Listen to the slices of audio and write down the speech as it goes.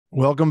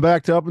Welcome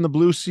back to Up in the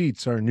Blue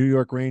Seats, our New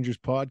York Rangers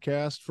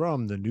podcast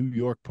from the New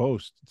York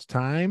Post. It's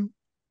time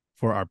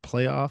for our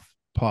playoff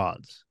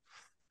pods.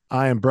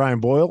 I am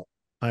Brian Boyle.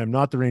 I am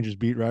not the Rangers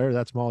beat writer.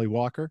 That's Mollie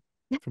Walker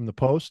from the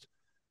Post.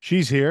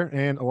 She's here,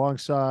 and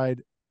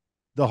alongside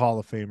the Hall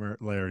of Famer,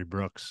 Larry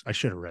Brooks. I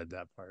should have read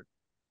that part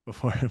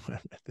before I went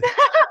with it.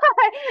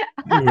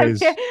 I mean,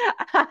 Anyways,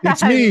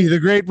 it's me, the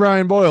great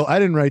Brian Boyle. I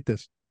didn't write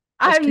this.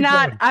 Let's I'm keep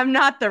not going. I'm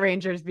not the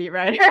Rangers beat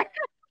writer.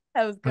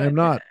 That was I am good.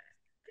 not.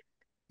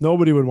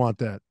 Nobody would want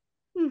that.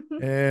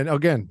 And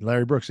again,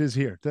 Larry Brooks is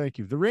here. Thank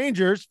you. The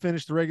Rangers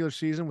finished the regular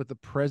season with the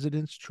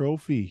President's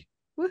Trophy.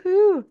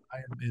 Woohoo. I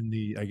am in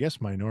the, I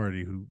guess,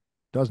 minority who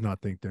does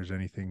not think there's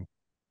anything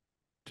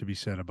to be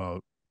said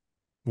about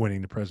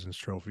winning the President's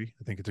Trophy.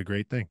 I think it's a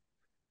great thing.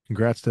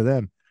 Congrats to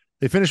them.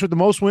 They finished with the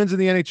most wins in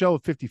the NHL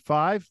with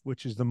 55,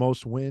 which is the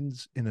most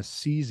wins in a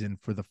season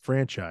for the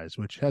franchise,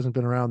 which hasn't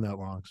been around that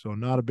long. So,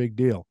 not a big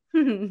deal.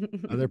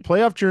 Their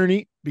playoff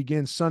journey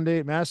begins Sunday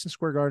at Madison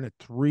Square Garden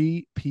at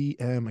 3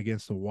 p.m.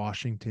 against the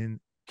Washington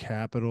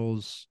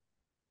Capitals.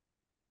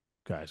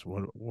 Guys,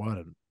 what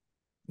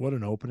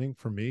an opening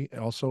for me.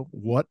 Also,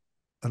 what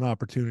an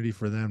opportunity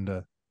for them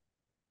to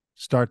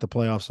start the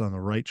playoffs on the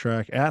right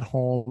track at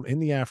home in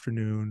the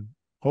afternoon.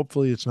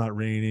 Hopefully, it's not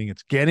raining.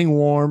 It's getting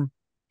warm.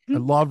 I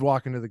loved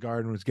walking to the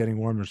garden when it's getting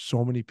warm. There's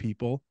so many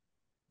people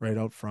right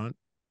out front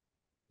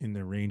in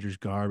the Rangers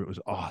garb. It was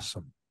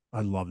awesome.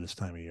 I love this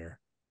time of year.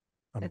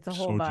 I'm It's a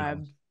whole so jealous.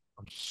 vibe.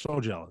 I'm so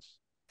jealous.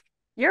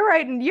 You're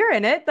right, and you're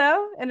in it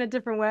though, in a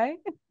different way.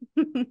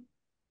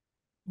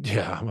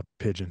 Yeah, I'm a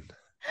pigeon.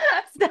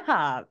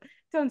 Stop.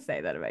 Don't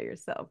say that about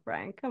yourself,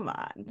 Brian. Come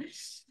on.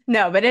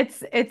 No, but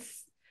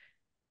it's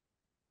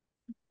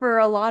for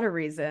a lot of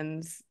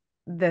reasons.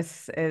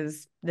 This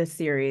is the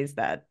series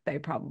that they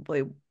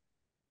probably,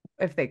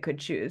 if they could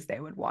choose, they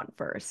would want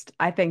first.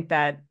 I think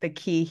that the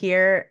key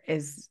here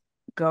is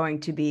going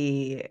to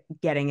be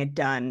getting it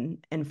done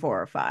in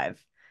 4 or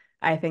 5.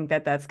 I think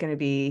that that's going to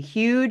be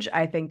huge.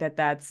 I think that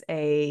that's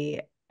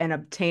a an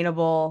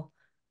obtainable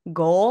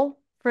goal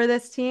for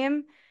this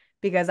team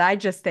because I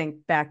just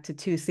think back to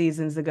 2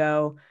 seasons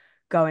ago,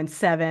 going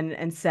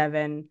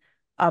 7-7,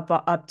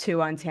 up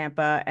two on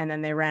Tampa, and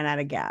then they ran out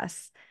of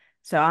gas.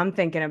 So I'm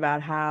thinking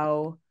about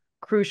how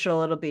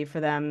crucial it'll be for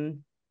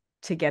them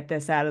to get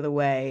this out of the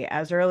way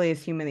as early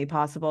as humanly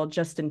possible,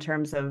 just in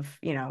terms of,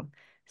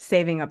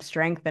 saving up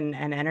strength and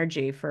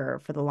energy for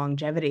the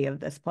longevity of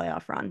this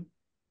playoff run.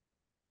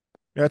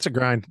 Yeah, it's a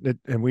grind.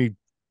 And we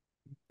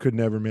could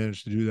never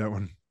manage to do that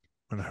when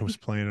I was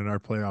playing in our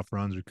playoff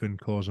runs. We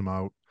couldn't close them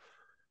out.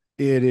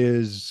 It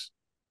is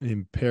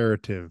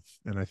imperative,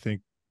 and I think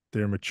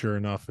they're mature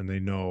enough and they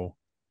know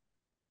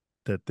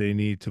that they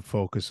need to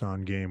focus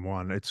on game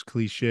one. It's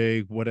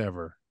cliche,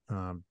 whatever.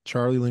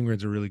 Charlie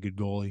Lindgren's a really good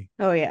goalie.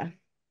 Oh yeah.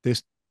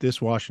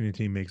 This Washington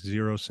team makes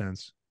zero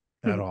sense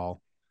at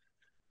all.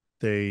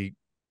 They,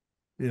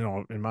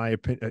 in my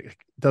opinion, it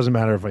doesn't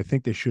matter if I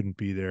think they shouldn't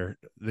be there.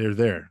 They're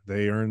there.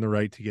 They earn the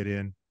right to get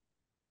in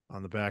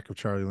on the back of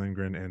Charlie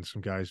Lindgren and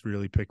some guys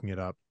really picking it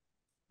up,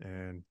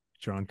 and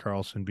John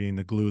Carlson being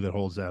the glue that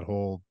holds that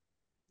whole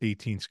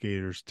 18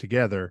 skaters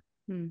together.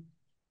 Hmm.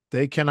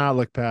 They cannot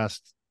look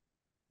past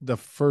the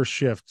first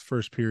shift,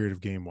 first period of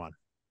game one.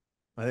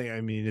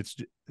 I mean,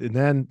 and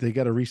then they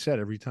got to reset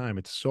every time.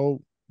 It's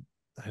so,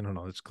 I don't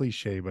know, it's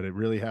cliche, but it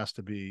really has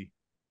to be.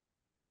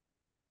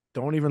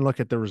 Don't even look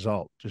at the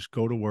result. Just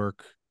go to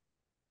work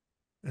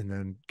and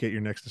then get your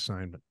next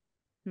assignment.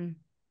 Hmm.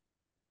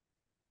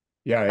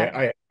 Yeah,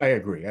 I, I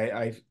agree.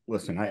 I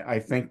listen, I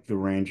think the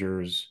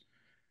Rangers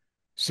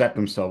set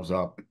themselves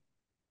up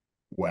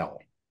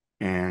well.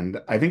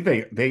 And I think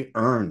they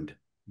earned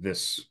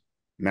this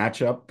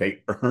matchup.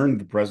 They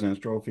earned the President's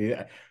Trophy.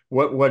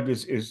 What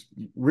is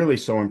really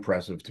so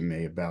impressive to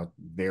me about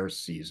their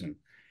season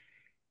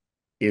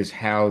is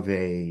how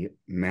they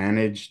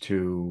managed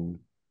to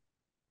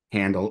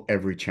handle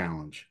every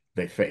challenge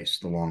they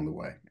faced along the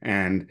way.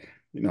 And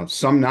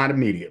some not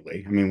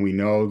immediately. I mean, we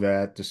know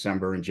that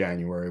December and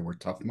January were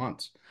tough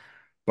months,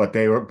 but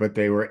they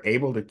were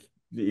able to,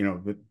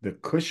 the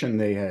cushion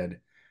they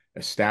had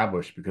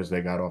established because they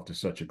got off to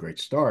such a great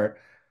start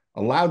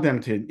allowed them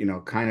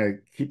to, kind of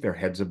keep their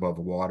heads above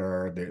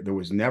water. There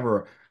was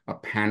never a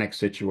panic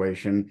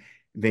situation.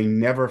 They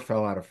never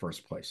fell out of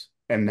first place.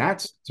 And yeah.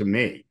 that's, to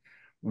me,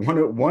 one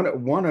of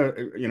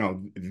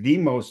the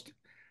most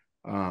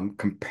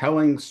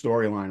compelling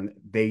storyline.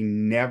 They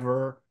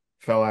never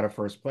fell out of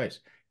first place.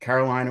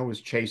 Carolina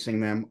was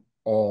chasing them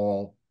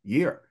all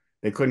year.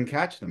 They couldn't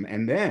catch them.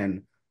 And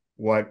then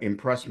what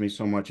impressed me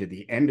so much at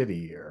the end of the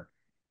year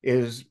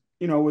is,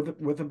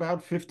 with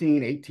about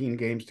 15, 18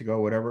 games to go,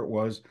 whatever it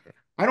was,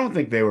 I don't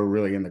think they were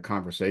really in the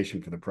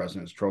conversation for the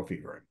President's Trophy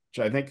very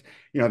much. I think,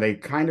 they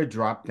kind of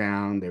dropped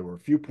down. They were a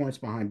few points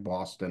behind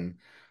Boston.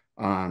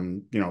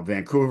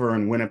 Vancouver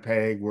and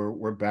Winnipeg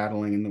were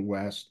battling in the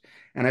West.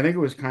 And I think it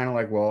was kind of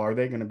like, well, are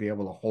they going to be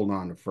able to hold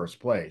on to first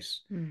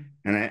place? Hmm.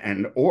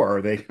 Or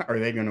are they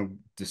going to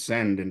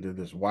descend into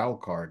this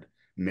wild card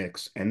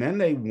mix? And then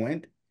they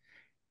went,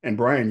 and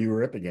Brian, you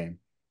were at the game.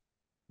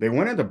 They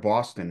went into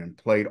Boston and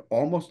played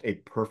almost a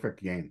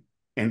perfect game,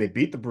 and they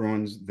beat the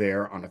Bruins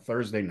there on a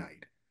Thursday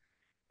night.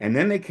 And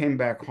then they came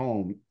back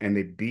home and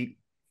they beat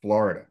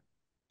Florida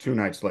 2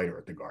 nights later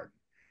at the Garden.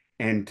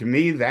 And to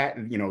me, that,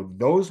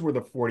 those were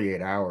the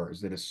 48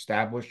 hours that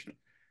established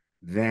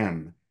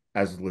them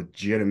as a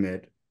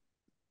legitimate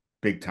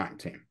big time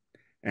team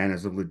and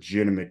as a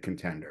legitimate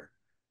contender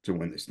to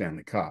win the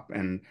Stanley Cup.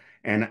 And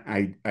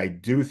I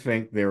do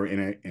think they're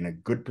in a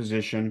good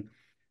position.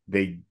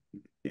 They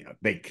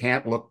they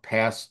can't look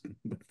past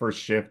the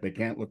first shift. They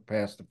can't look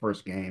past the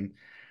first game.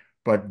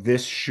 But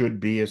this should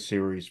be a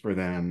series for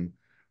them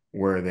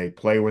where they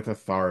play with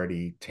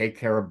authority, take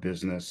care of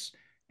business,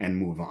 and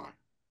move on.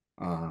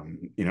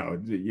 And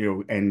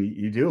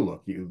you do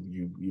look,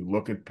 you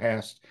look at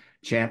past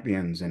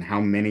champions and how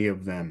many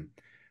of them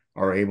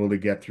are able to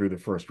get through the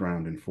first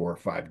round in 4 or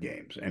 5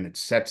 games, and it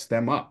sets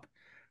them up.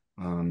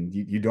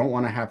 You don't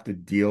want to have to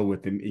deal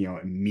with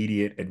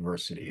immediate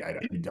adversity. I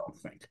don't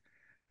think.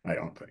 I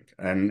don't think.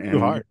 And Too and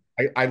hard.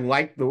 I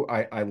like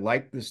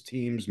this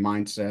team's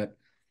mindset.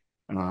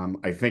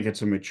 I think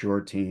it's a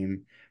mature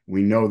team.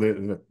 We know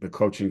that the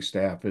coaching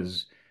staff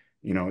is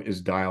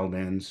dialed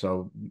in.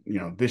 So,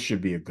 this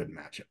should be a good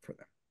matchup for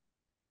them.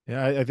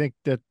 Yeah, I think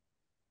that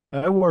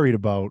I worried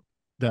about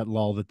that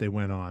lull that they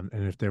went on,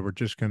 and if they were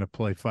just going to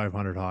play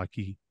 500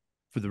 hockey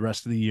for the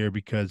rest of the year,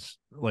 because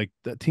like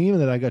the team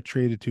that I got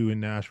traded to in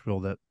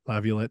Nashville, that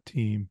Laviolette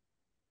team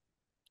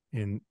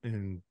in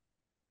in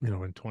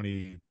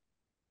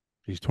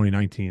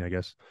 2019, I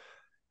guess.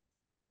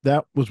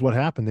 That was what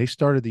happened. They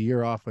started the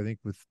year off, I think,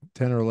 with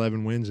 10 or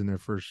 11 wins in their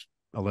first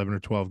 11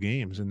 or 12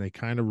 games, and they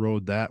kind of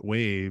rode that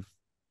wave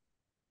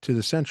to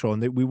the Central.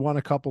 And we won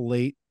a couple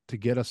late to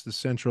get us the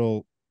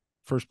Central,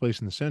 first place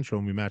in the Central,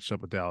 and we matched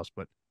up with Dallas.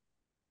 But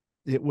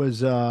it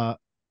was it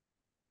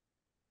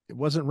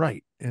wasn't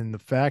right. And the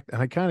fact,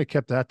 and I kind of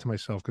kept that to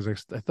myself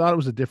because I thought it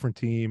was a different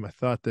team. I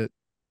thought that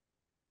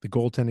the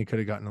goaltending could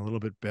have gotten a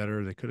little bit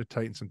better. They could have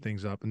tightened some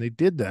things up, and they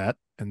did that.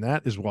 And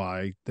that is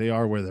why they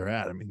are where they're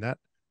at. I mean, that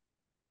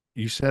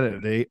you said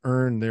it, they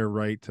earned their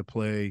right to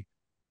play,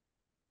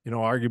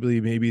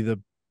 arguably maybe the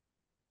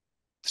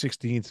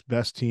 16th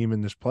best team in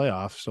this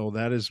playoff. So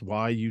that is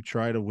why you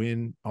try to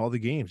win all the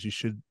games. You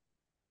should,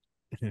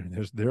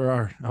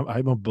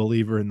 I'm a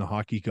believer in the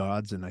hockey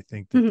gods, and I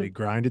think that they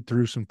grinded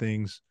through some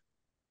things.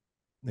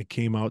 They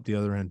came out the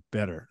other end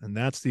better. And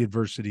that's the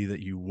adversity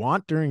that you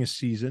want during a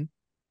season.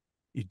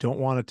 You don't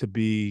want it to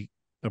be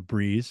a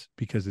breeze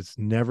because it's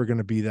never going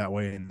to be that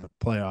way in the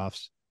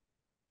playoffs.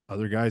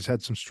 Other guys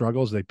had some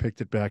struggles. They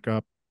picked it back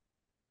up.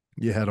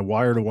 You had a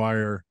wire to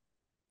wire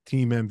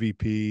team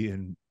MVP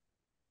and,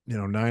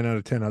 9 out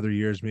of 10 other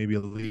years, maybe a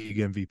league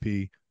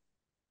MVP.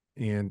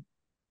 And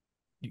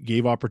you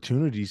gave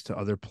opportunities to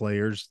other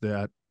players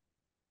that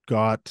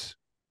got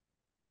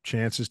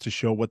chances to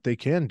show what they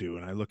can do.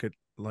 And I look at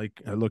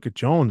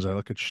Jones, I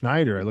look at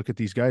Schneider, I look at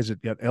these guys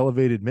that got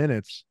elevated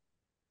minutes.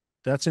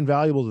 That's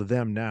invaluable to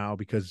them now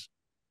because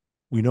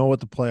we know what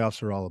the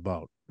playoffs are all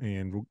about.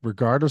 And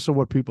regardless of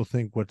what people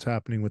think, what's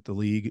happening with the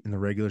league in the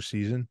regular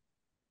season,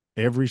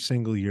 every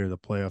single year the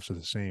playoffs are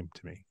the same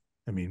to me.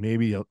 I mean,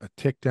 maybe a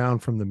tick down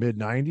from the mid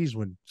 90s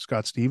when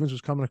Scott Stevens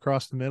was coming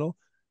across the middle,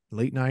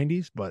 late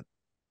 90s, but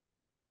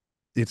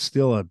it's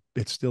still a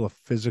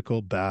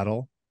physical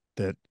battle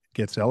that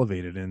gets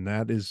elevated. And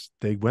that is,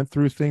 they went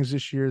through things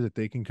this year that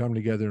they can come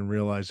together and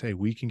realize, hey,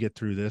 we can get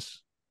through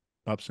this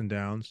ups and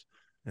downs.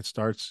 It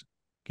starts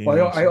game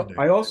Well, one Sunday.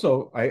 I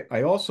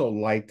also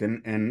liked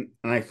and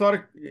I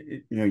thought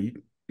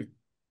you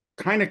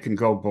kind of can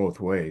go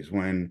both ways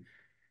when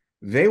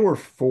they were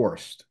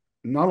forced,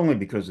 not only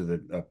because of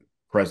the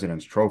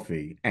President's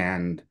Trophy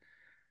and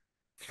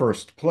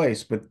first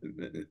place, but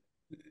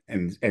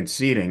and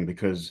seeding,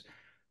 because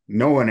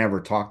no one ever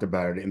talked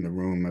about it in the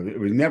room. It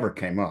was never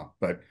came up,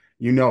 but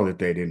that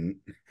they didn't.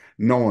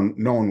 No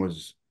one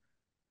was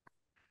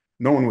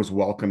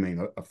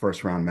welcoming a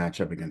first round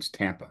matchup against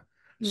Tampa.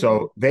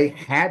 So they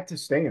had to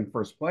stay in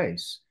first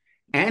place,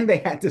 and they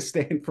had to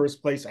stay in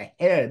first place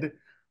ahead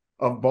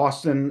of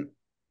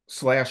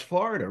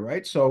Boston/Florida,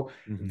 right? So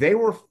they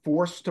were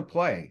forced to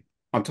play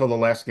until the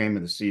last game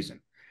of the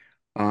season.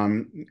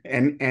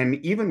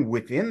 And even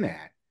within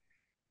that,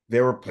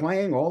 they were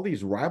playing all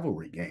these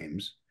rivalry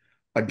games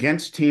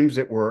against teams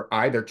that were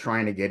either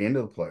trying to get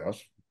into the playoffs,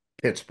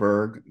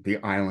 Pittsburgh, the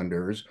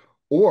Islanders,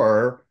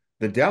 or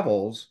the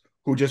Devils,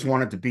 who just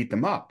wanted to beat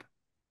them up,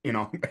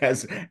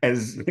 as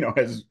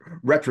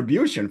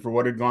retribution for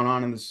what had gone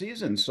on in the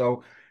season.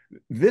 So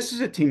this is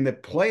a team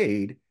that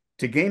played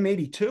to game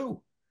 82.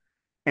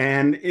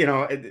 And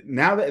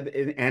now that,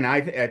 and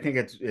I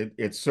think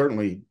it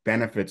certainly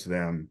benefits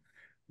them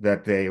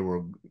that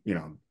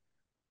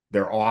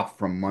they're off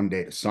from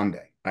Monday to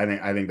Sunday.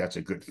 I think that's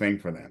a good thing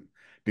for them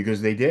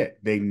because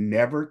they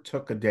never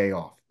took a day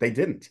off. They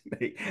didn't.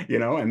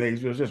 And they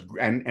was just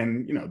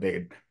and they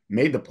had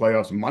made the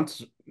playoffs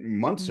months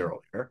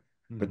earlier,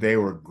 but they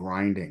were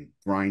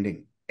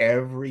grinding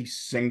every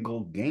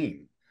single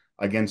game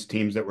against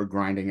teams that were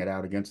grinding it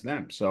out against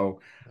them. So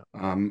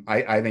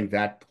I think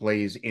that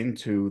plays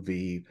into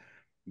the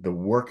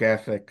work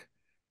ethic,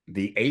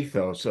 the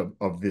ethos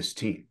of this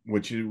team,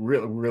 which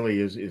really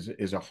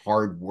is a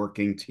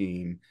hard-working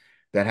team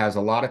that has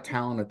a lot of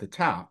talent at the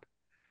top,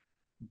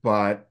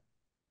 but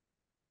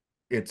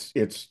it's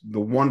the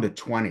 1 to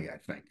 20, I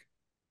think,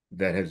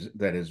 that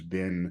has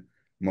been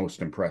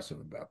most impressive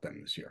about them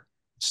this year.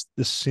 It's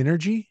the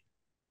synergy,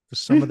 the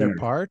sum of their Synergy.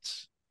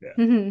 parts. Yeah,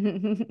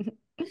 synergy.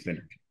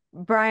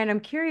 Brian, I'm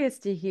curious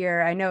to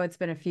hear. I know it's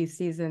been a few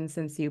seasons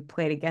since you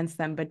played against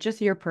them, but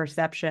just your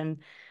perception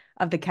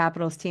of the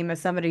Capitals team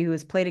as somebody who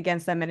has played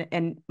against them,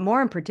 and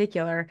more in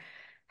particular,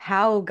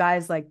 how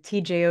guys like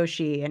TJ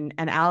Oshie and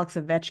Alex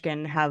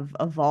Ovechkin have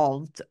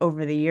evolved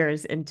over the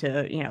years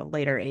into,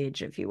 later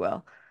age, if you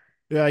will.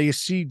 Yeah, you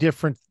see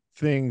different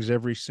things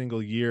every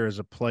single year as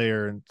a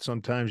player, and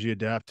sometimes you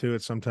adapt to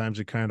it. Sometimes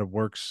it kind of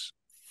works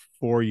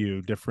for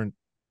you. Different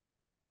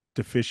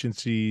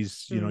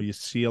deficiencies, Mm. you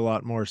see a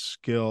lot more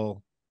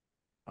skill.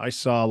 I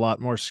saw a lot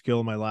more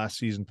skill my last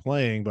season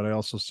playing, but I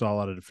also saw a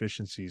lot of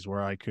deficiencies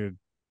where I could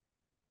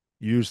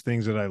use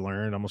things that I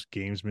learned, almost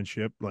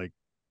gamesmanship, like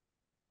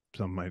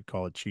some might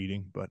call it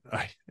cheating, but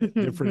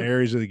different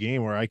areas of the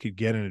game where I could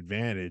get an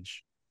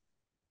advantage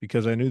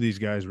because I knew these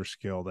guys were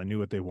skilled. I knew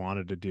what they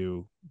wanted to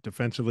do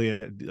defensively,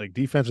 like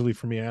defensively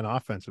for me and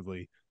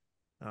offensively.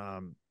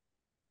 Um,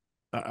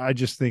 I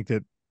just think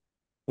that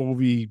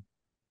Ovi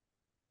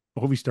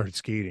started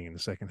skating in the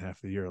second half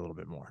of the year a little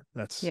bit more.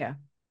 That's Yeah.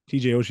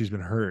 TJ Oshie's been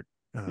hurt,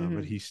 Mm-hmm.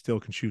 but he still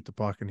can shoot the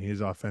puck and he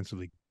is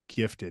offensively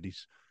gifted.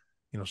 He's,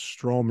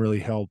 Strom really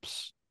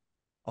helps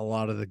a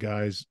lot of the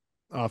guys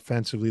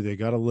offensively. They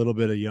got a little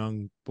bit of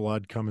young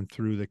blood coming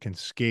through that can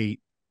skate.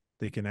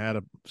 They can add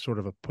a sort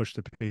of a push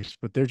the pace,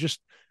 but they're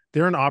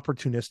an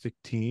opportunistic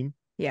team.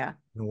 Yeah.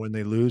 And when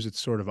they lose, it's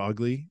sort of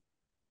ugly.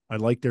 I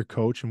like their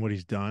coach and what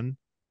he's done.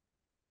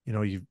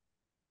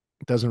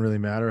 It doesn't really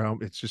matter how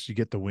it's just you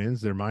get the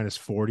wins. They're minus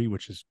 40,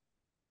 which is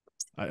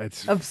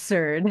it's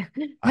Absurd.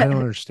 I don't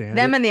understand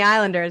Them it. and the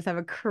Islanders have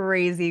a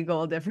crazy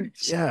goal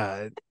difference.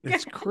 Yeah,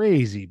 it's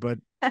crazy, but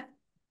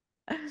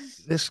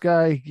this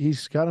guy,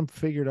 he's got him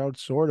figured out,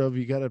 sort of.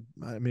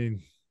 I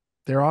mean,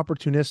 they're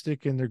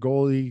opportunistic and their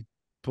goalie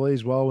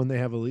plays well when they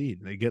have a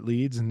lead. They get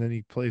leads and then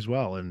he plays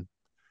well. And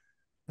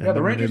Yeah, the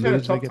then when they Rangers had a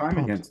lose, they tough get time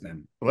pumped. against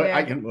them. I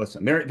Yeah. can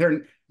listen.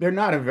 They're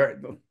not a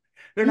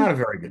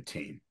very good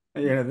team.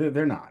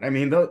 They're not. I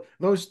mean,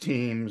 those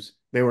teams,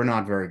 they were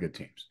not very good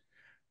teams,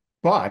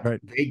 but Right.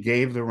 they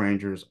gave the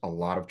Rangers a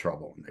lot of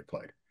trouble when they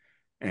played.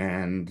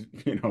 And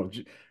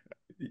it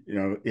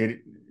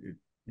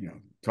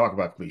talk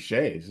about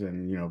cliches,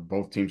 and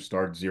both teams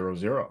start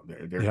 0-0.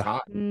 They're Yeah.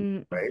 tied,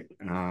 Mm,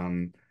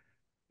 right?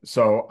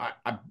 So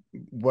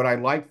what I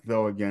like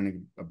though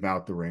again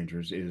about the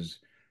Rangers is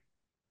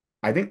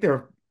I think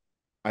they're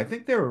I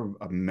think they're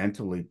a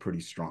mentally pretty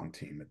strong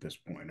team at this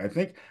point. I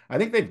think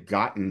they've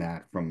gotten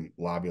that from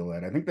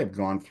Laviolette. I think they've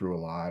gone through a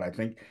lot. I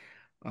think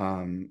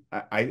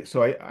I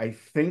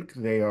think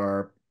they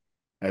are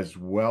as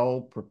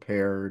well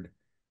prepared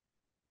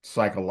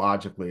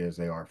psychologically as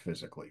they are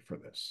physically for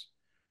this.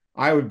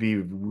 I would be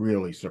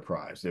really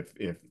surprised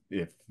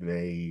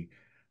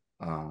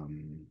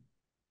um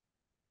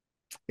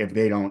if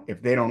they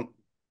don't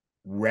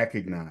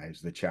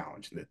recognize the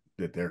challenge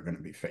that they're going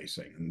to be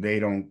facing, and they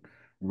don't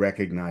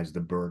recognize the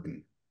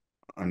burden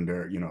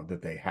that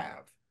they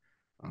have.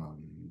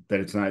 That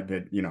it's not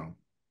that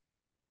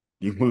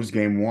you lose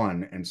game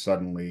one and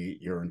suddenly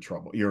you're in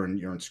trouble. You're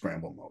in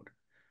scramble mode.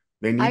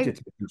 They need to I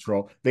take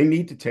control. They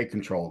need to take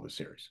control of the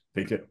series.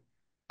 They do.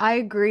 I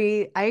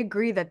agree. I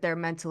agree that they're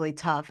mentally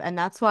tough, and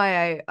that's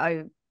why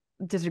I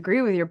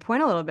disagree with your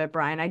point a little bit,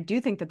 Brian. I do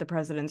think that the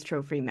President's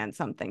Trophy meant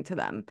something to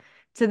them,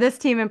 to this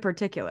team in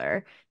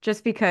particular,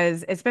 just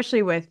because,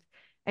 especially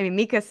I mean,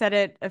 Mika said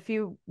it a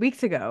few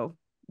weeks ago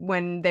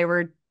when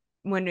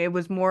when it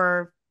was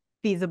more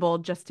feasible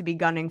just to be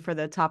gunning for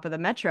the top of the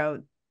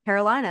Metro.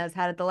 Carolina has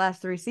had it the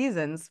last 3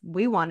 seasons.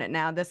 We want it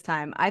now this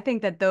time. I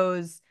think that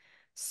those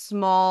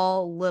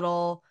small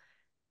little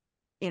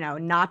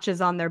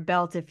notches on their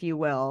belt, if you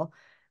will,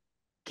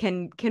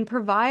 can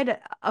provide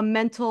a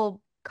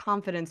mental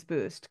confidence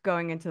boost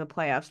going into the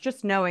playoffs,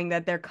 just knowing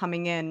that they're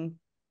coming in.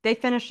 They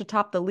finished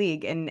atop the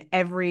league in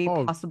every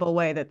Oh, possible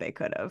way that they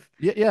could have.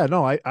 yeah.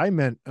 No, I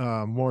meant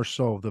more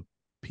so the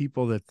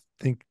people that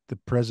think the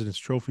President's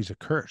Trophy is a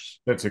curse.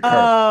 That's a curse.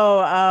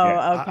 Oh, Yeah.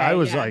 oh, I okay,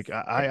 was yes. like,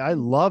 I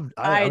loved,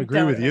 I I agree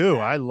with don't think you.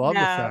 that. I love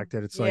the No, fact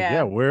that it's like,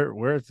 yeah,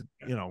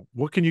 yeah.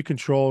 what can you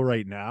control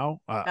right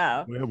now?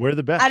 Oh, We're the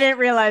I best. didn't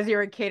realize you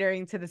were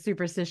catering to the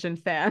superstition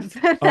fans.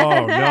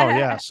 Oh no,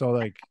 yeah. So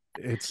like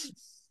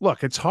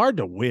look, it's hard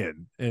to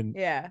win. And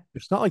Yeah,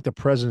 it's not like the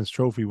President's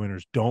Trophy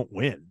winners don't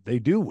win. They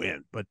do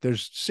win, but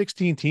there's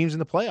 16 teams in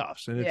the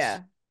playoffs. And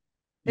yeah.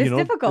 It's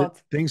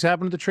difficult. things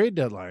happen at the trade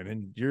deadline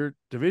and your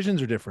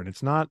divisions are different.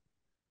 It's not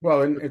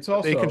Well, and it's they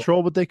also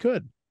control what they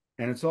could.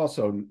 and it's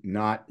also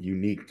not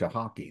unique to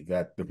hockey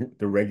that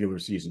the regular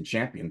season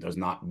champion does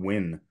not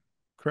win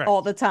Correct.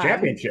 all the time.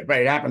 championship.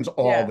 It happens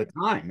all Yeah. the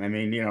time. I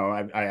mean,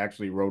 I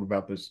actually wrote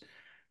about this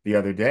the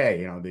other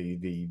day.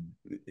 The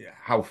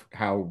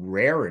how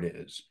rare it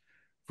is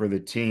for the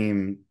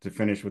team to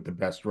finish with the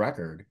best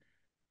record,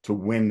 to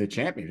win the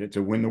championship,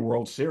 to win the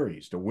World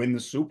Series, to win the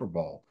Super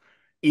Bowl.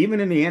 Even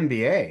in the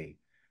NBA,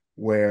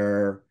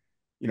 where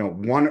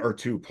one or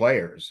two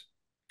players,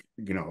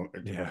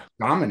 Yeah.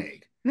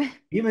 dominate.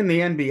 Even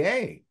the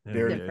NBA,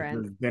 NBA.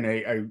 Different. there's been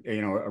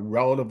a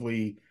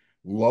relatively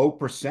low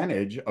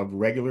percentage of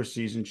regular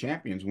season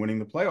champions winning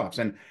the playoffs.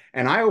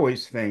 And I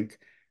always think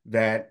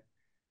that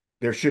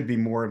there should be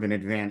more of an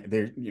advantage.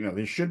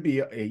 There should be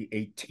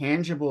a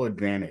tangible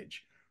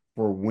advantage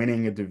for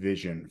winning a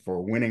division,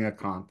 for winning a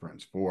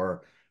conference,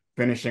 for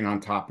finishing on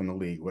top in the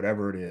league,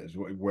 whatever it is,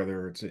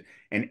 whether it's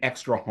an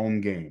extra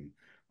home game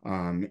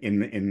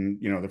in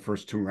the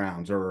first two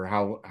rounds, or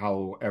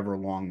however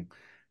long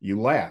you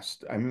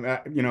last. I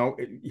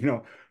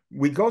mean,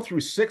 we go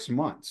through 6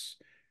 months.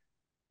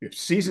 If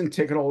season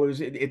ticket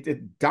holders,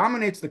 it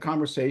dominates the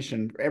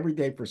conversation every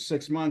day for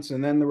 6 months,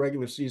 and then the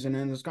regular season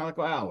ends. It's kind of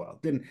like, oh well,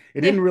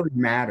 it didn't really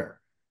matter.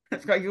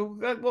 It's like,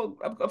 well,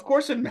 of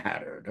course it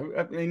mattered.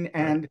 I mean,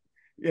 Right.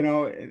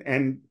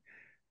 and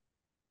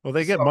Well,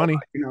 they so get money.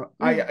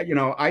 I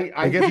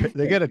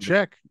They get a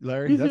check,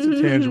 Larry. That's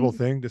a tangible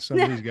thing to some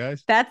of these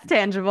guys. That's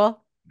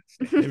tangible.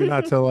 Maybe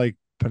not to like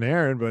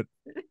Panarin, but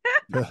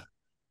to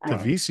Well,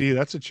 VC,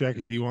 that's a check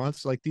he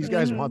wants. Like these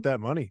guys want that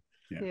money.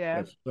 yeah,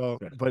 Yeah. So,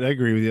 but I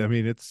agree with you. I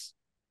mean,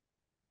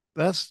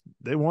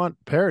 they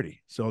want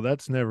parity. So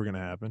that's never going to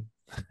happen.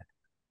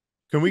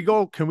 Can we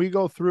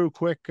go through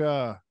quick?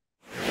 I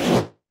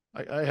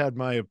had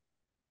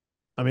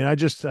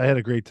I had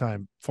a great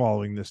time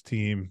following this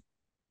team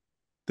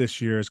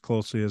this year as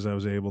closely as I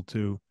was able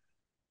to.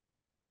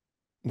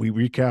 We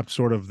recapped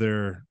sort of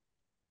their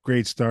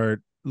great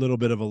start, a little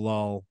bit of a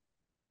lull.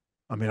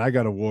 I mean, I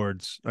got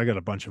awards. I got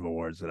a bunch of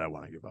awards that I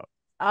want to give out.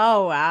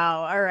 Oh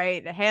wow. All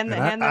right. Hand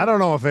And hand I them. don't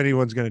know if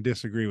anyone's going to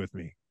disagree with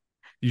me.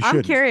 You I'm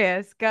shouldn't.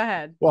 curious. Go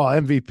ahead. Well,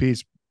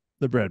 MVP's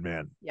the bread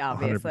man. Yeah,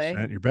 obviously.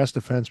 100%. Your best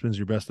defenseman's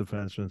your best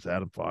defenseman's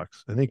Adam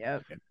Fox.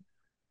 Yep.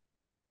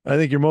 I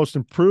think your most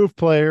improved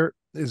player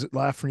is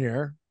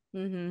Lafreniere.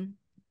 Mm-hmm.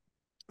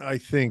 I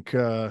think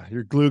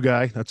your glue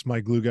guy, that's my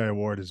glue guy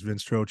award, is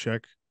Vince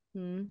Trocheck.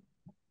 Mm-hmm.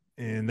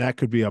 And that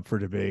could be up for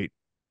debate.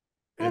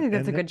 I think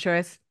that's a good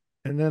choice.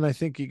 And then I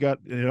think you got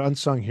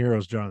unsung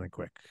heroes, Jonathan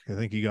Quick. I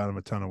think he got him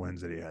a ton of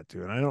wins that he had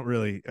to. And I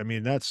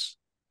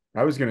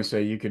was going to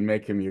say you can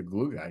make him your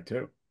glue guy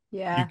too.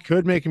 Yeah. you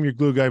could make him your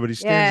glue guy, but he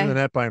stands in the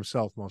Yeah. net by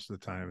himself most of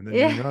the time. And then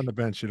Yeah. when you're on the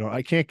bench,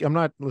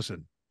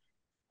 listen,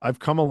 I've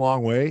come a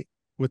long way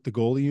with the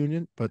goalie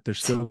union, but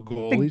there's still The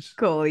goalies.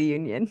 goalie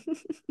union.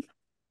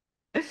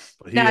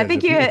 But No, I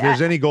think if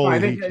there's any I goalie,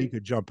 think he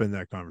could jump in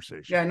that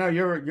conversation. Yeah, no,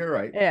 you're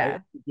right. Yeah.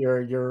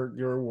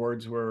 Your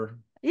awards were.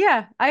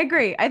 Yeah, I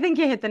agree. I think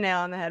you hit the nail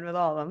on the head with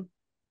all of them.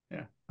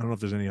 Yeah. I don't know if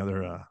there's any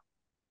other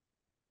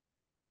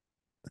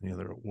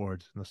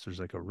awards, unless there's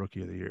like a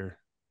rookie of the year.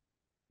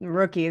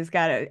 Rookie's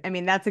got it. I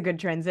mean, that's a good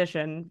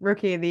transition.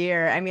 Rookie of the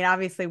year. I mean,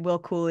 obviously Will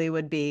Cooley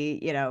would be,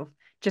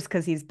 just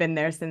because he's been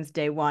there since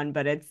day one,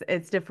 but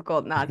it's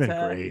difficult not He's been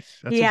to. great.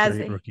 That's He a has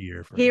great rookie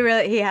year for he him.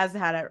 really he has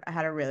had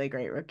a really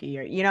great rookie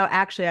year.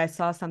 Actually, I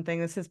saw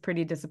something. This is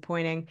pretty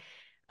disappointing.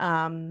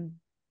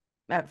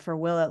 For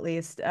Will at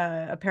least.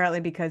 Apparently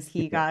because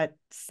he got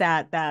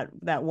sat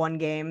that one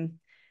game.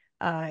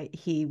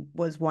 He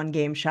was one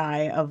game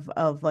shy of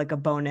like a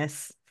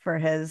bonus for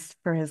his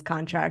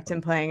contract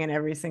and playing in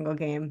every single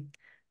game.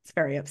 It's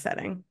very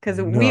upsetting because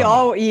we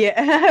all, No.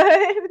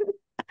 yeah,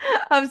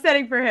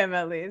 upsetting for him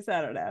at least.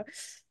 I don't know,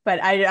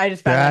 but I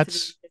just found that to be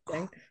That's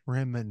interesting.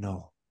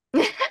 criminal.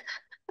 Are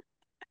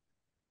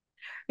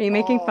you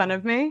making Oh. fun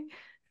of me?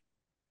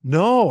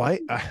 No,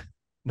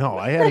 no,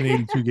 I had an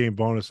 82 game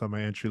bonus on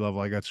my entry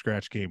level. I got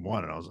scratched game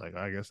one, and I was like,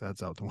 I guess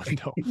that's out the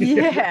window.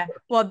 Yeah.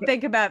 Well,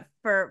 think about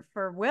for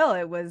Will,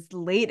 it was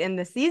late in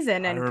the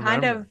season and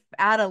kind of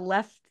out of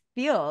left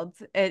field.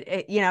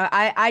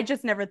 I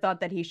just never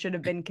thought that he should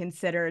have been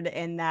considered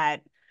in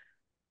that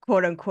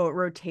quote unquote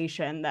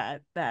rotation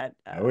that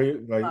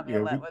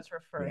Laviolette was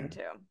referring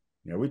to.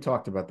 Yeah, we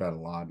talked about that a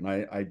lot, and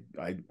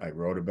I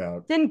wrote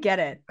about Didn't get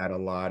it that a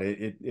lot.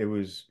 It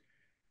was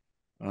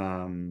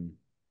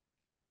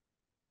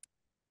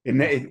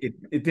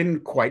it didn't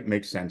quite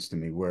make sense to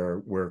me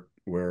where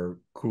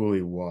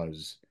Cooley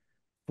was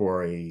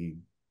for a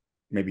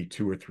maybe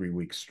 2 or 3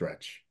 week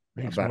stretch.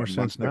 Makes about more a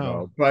sense month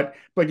now. ago.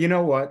 But you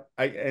know what?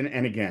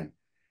 And again,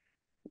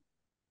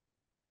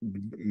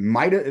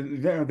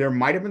 there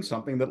might have been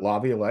something that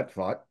Laviolette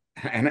thought,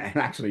 and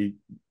actually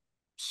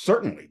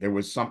certainly there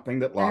was something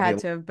that there had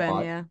to Laviolette have been,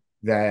 thought yeah.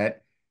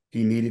 that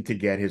he needed to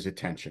get his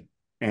attention.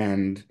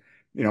 And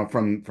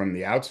from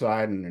the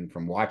outside and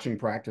from watching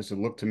practice, it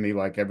looked to me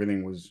like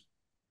everything was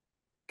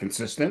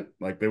consistent,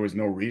 like there was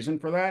no reason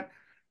for that.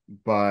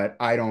 But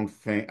I don't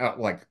think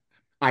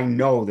I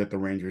know that the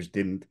Rangers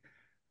didn't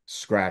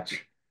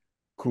scratch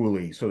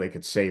Cooley so they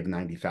could save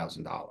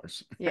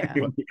Yeah.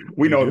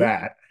 We know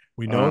that.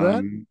 We know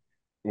that.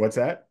 What's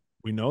that?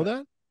 We know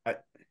that.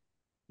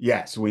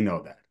 Yes, we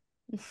know that.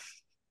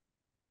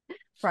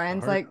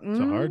 Brian's like, It's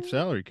a hard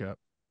salary cap.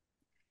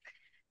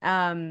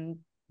 um,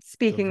 It's a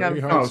speaking very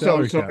of, hard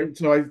salary cap.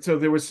 So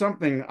there was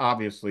something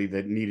obviously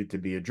that needed to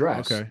be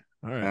addressed. Okay.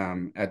 All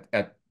right.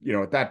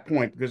 At that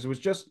point, because it was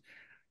just,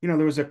 there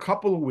was a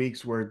couple of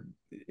weeks where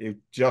it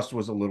just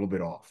was a little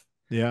bit off.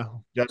 Yeah.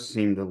 Just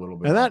seemed a little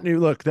bit And off.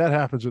 that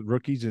happens with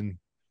rookies, and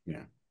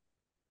Yeah.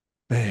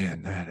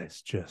 man, that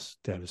is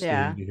just devastating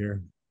yeah. to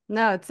hear.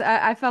 No,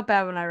 I felt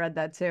bad when I read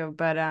that too,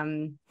 but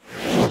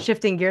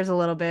shifting gears a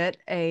little bit,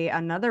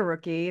 another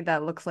rookie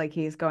that looks like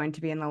he's going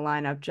to be in the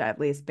lineup, at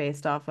least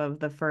based off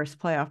of the first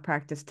playoff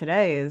practice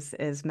today,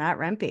 is Matt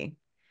Rempe.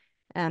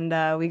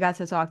 And we got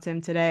to talk to him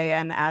today,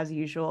 and as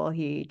usual,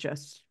 he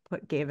just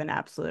gave an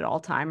absolute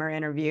all-timer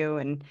interview,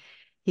 and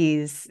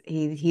he's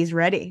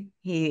ready.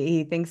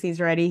 He thinks he's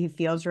ready. He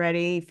feels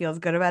ready. He feels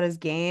good about his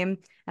game.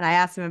 And I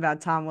asked him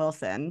about Tom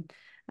Wilson,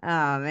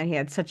 and he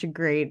had such a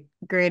great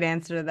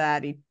answer to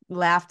that. He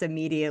laughed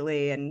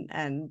immediately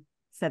and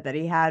said that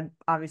he had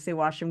obviously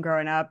watched him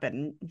growing up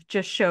and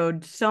just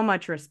showed so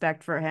much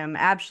respect for him.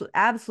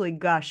 Absolutely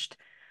gushed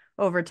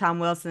over Tom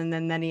Wilson,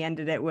 and then he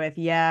ended it with,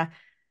 "Yeah,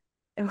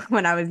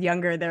 when I was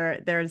younger,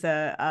 there's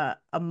a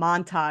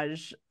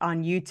montage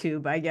on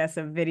YouTube, I guess,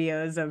 of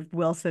videos of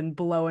Wilson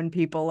blowing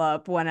people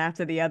up one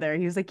after the other."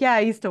 He was like, "Yeah,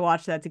 I used to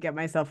watch that to get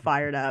myself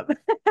fired up."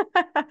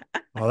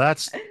 Well,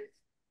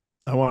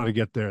 I wanted to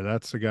get there.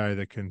 That's the guy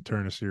that can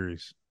turn a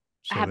series.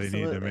 So they need to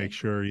make Absolutely.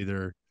 sure,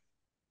 either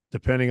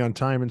depending on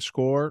time and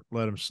score,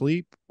 let him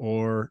sleep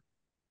or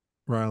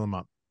rile him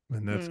up.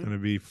 And that's Mm. going to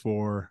be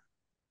for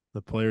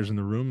the players in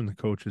the room and the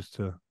coaches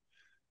to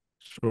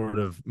sort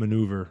of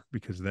maneuver,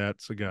 because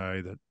that's a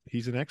guy that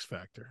he's an X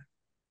factor.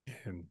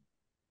 And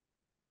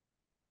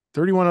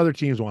 31 other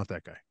teams want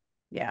that guy.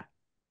 Yeah.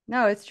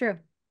 No, it's true.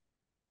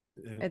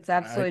 It's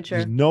absolutely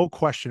There's true. no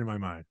question in my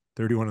mind.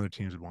 31 other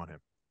teams would want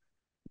him.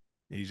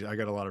 I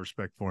got a lot of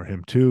respect for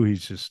him too.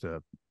 He's just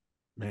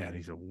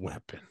he's a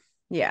weapon.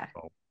 Yeah.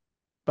 So,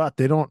 but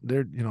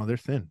they're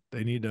thin.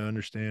 They need to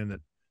understand that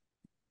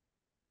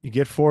you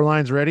get four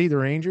lines ready, the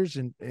Rangers,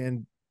 and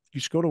you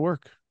just go to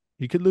work.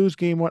 You could lose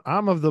game one.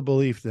 I'm of the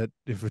belief that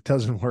if it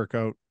doesn't work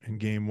out in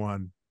game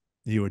one,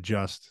 you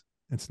adjust.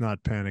 It's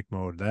not panic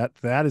mode.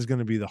 That is going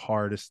to be the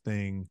hardest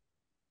thing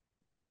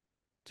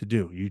to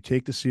do. You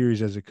take the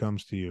series as it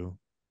comes to you,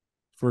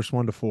 first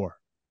one to four.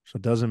 So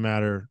it doesn't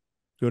matter,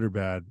 good or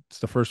bad. It's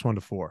the first one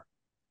to four,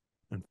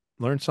 and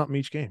learn something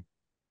each game.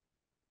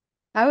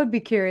 I would be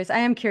curious. I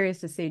am curious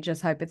to see,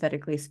 just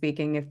hypothetically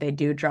speaking, if they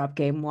do drop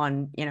game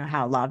one,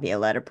 how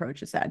Laviolette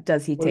approaches that.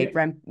 Does he Well, take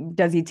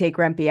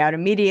Rempe out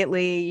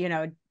immediately?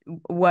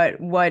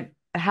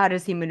 How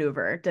does he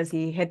maneuver? Does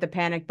he hit the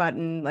panic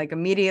button like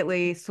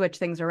immediately, switch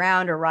things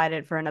around, or ride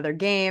it for another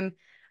game?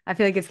 I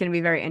feel like it's going to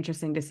be very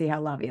interesting to see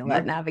how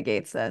Laviolette my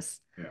navigates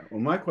this. yeah. Well,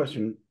 my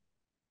question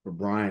for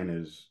Brian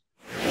is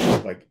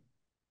like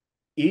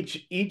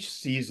each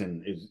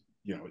season is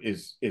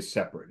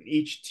separate.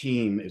 Each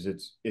team is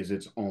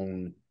its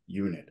own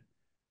unit.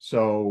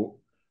 So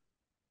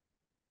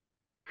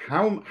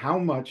how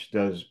much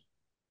does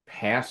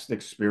past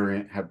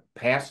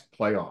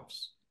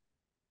playoffs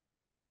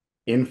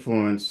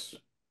influence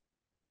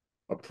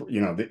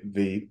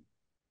the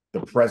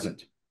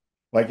present?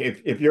 Like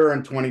if you're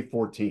in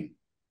 2014,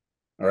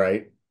 all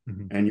right,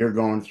 Mm-hmm. and you're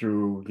going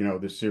through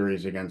the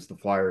series against the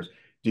Flyers,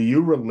 do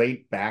you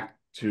relate back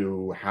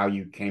to how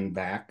you came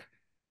back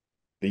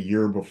the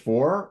year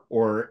before,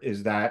 or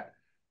is that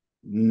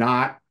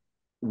not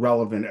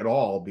relevant at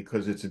all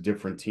because it's a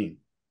different team?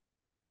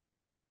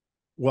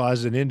 Well,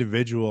 as an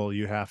individual,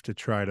 you have to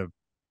try to,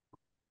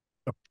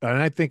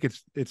 and I think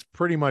it's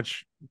pretty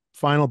much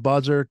final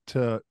buzzer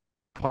to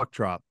puck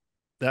drop.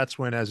 That's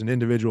when, as an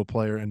individual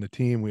player and the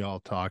team, we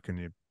all talk and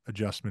the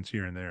adjustments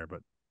here and there.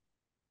 But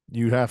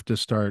you have to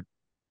start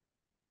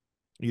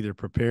either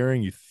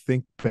preparing. You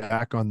think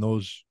back on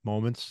those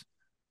moments.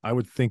 I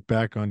would think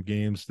back on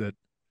games that,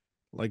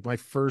 like my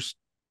first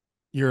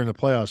year in the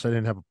playoffs, I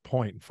didn't have a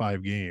point in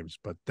 5 games,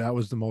 but that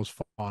was the most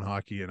fun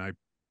hockey, and I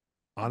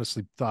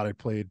honestly thought I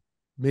played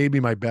maybe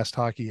my best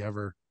hockey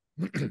ever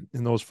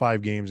in those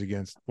 5 games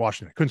against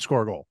Washington. Couldn't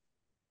score a goal.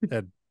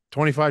 Had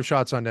 25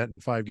 shots on net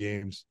in 5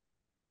 games.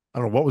 I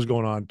don't know what was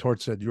going on.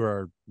 Tort said, "You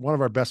are one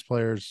of our best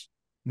players.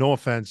 No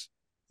offense.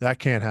 That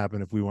can't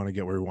happen if we want to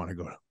get where we want to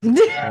go."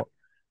 Well,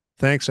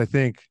 thanks, I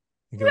think.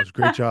 He goes,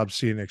 "Great job.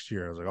 See you next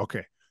year." I was like,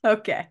 okay.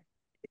 Okay.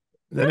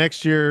 The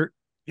next year,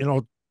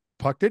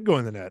 puck did go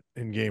in the net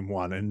in game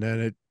one, and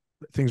then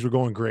things were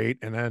going great.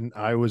 And then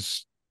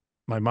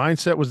my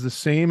mindset was the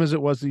same as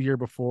it was the year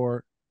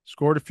before.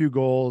 Scored a few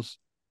goals,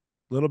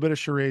 a little bit of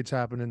charades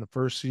happened in the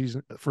first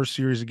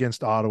series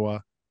against Ottawa,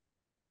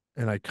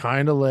 and I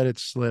kind of let it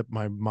slip.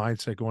 My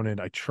mindset going in,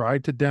 I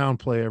tried to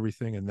downplay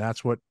everything, and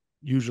that's what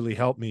usually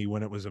helped me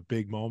when it was a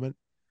big moment.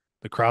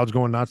 The crowd's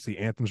going nuts, the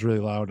anthem's really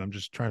loud, and I'm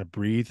just trying to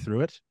breathe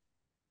through it.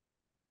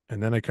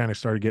 And then I kind of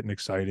started getting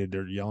excited.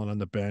 They're yelling on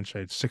the bench. I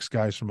had 6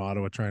 guys from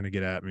Ottawa trying to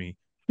get at me,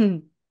 Hmm.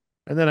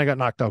 and then I got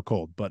knocked out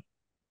cold, but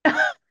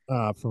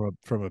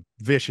from a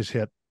vicious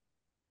hit.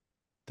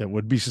 that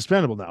would be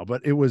suspendable now.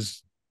 But it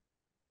was,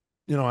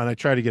 and I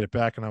tried to get it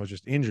back and I was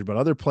just injured. But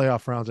other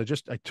playoff rounds,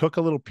 I took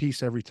a little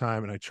piece every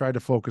time and I tried to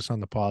focus on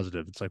the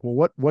positive. It's like,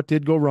 well, what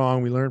did go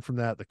wrong? We learned from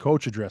that. The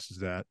coach addresses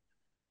that.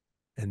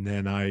 And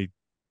then I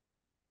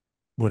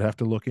would have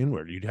to look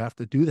inward. You'd have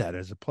to do that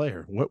as a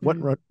player. What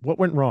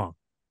went wrong?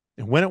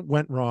 And when it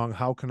went wrong,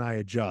 how can I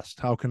adjust?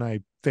 How can I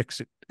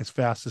fix it as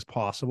fast as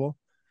possible?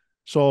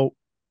 So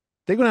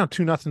they go down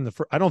 2-0 the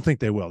first. I don't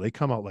think they will. They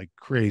come out like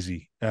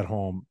crazy at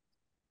home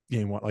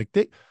game one. Like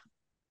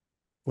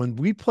when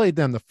we played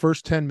them the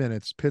first 10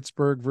 minutes,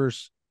 Pittsburgh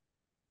versus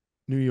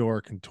New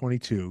York in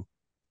 22,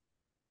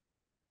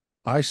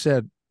 I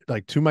said,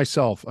 like, to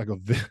myself, I go,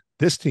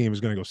 this team is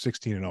going to go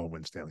 16-0 and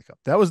win Stanley Cup.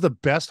 That was the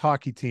best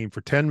hockey team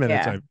for 10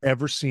 minutes I've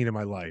ever seen in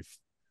my life.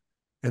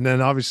 And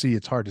then obviously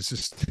it's hard to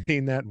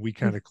sustain that. And we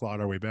kind of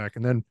clawed our way back.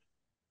 And then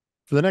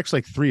for the next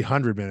like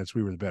 300 minutes,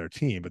 we were the better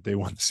team, but they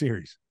won the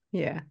series.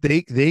 Yeah.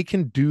 They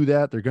can do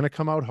that. They're going to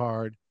come out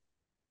hard.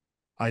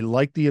 I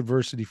like the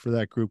adversity for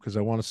that group because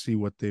I want to see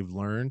what they've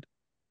learned.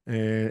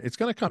 And it's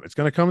going to come. It's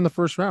going to come in the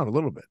first round a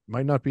little bit. It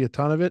might not be a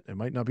ton of it. It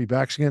might not be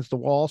backs against the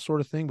wall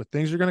sort of thing, but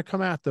things are going to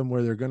come at them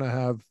where they're going to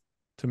have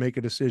to make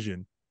a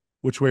decision.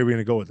 Which way are we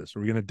going to go with this? Are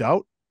we going to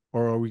doubt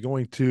or are we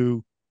going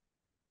to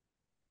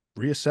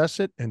reassess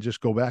it and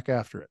just go back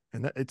after it?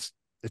 And it's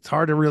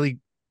hard to really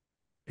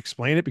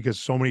explain it because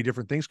so many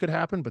different things could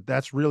happen, but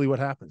that's really what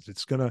happens.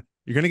 You're going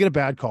to get a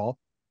bad call.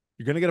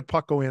 You're going to get a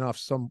puck go in off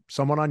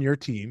someone on your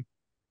team.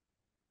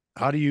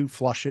 How do you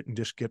flush it and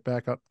just get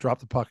back up, drop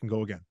the puck and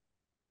go again?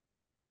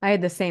 I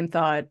had the same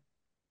thought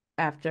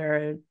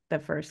after the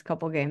first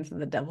couple games of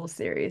the Devils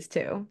series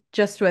too,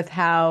 just with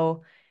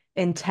how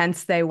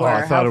intense they were.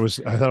 I thought it was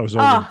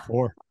over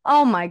before.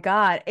 Oh my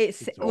God.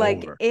 It's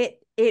like over. It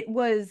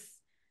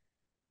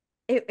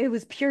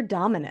was pure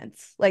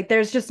dominance. Like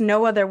there's just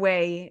no other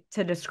way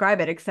to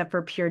describe it except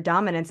for pure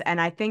dominance.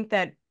 And I think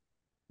that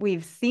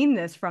we've seen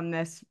that from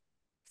this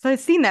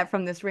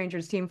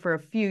Rangers team for a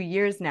few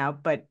years now,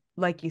 but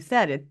like you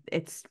said,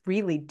 it's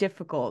really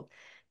difficult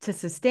to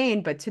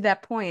sustain. But to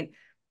that point,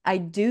 I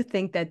do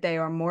think that they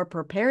are more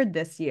prepared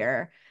this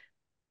year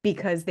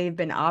because they've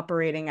been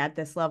operating at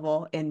this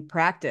level in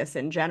practice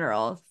in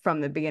general from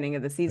the beginning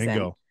of the season.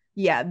 Bingo.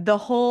 Yeah,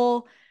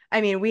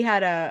 we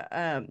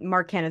had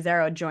Mark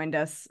Cannizzaro joined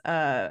us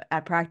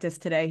at practice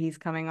today. He's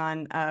coming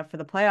on for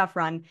the playoff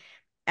run,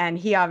 and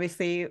he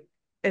obviously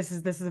this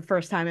is the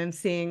first time I'm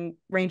seeing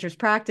Rangers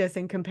practice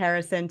in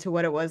comparison to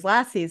what it was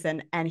last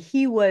season, and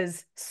he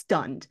was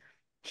stunned.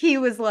 He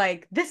was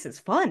like, "This is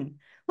fun.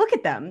 Look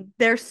at them.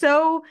 They're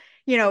so,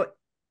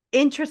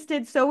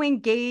 interested, so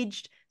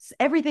engaged.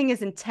 Everything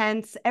is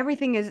intense.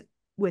 Everything is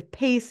with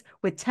pace,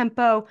 with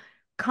tempo,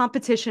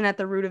 competition at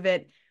the root of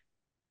it."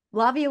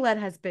 Laviolette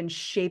has been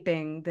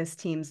shaping this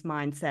team's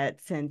mindset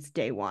since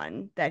day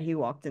one that he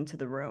walked into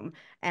the room.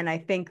 And I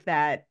think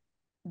that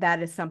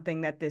is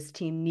something that this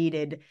team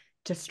needed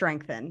to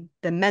strengthen.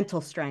 The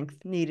mental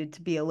strength needed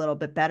to be a little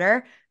bit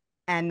better.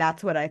 And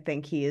that's what I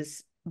think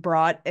he's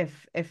brought,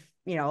 if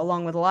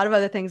along with a lot of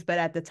other things, but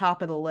at the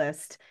top of the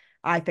list,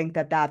 I think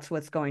that that's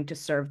what's going to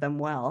serve them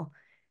well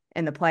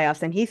in the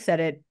playoffs. And he said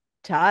it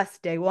to us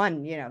day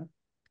one,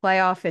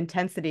 playoff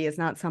intensity is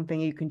not something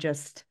you can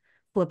just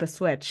flip a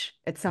switch.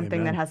 It's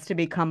something that has to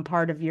become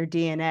part of your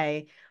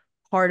DNA,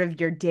 part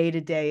of your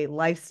day-to-day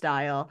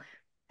lifestyle.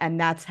 And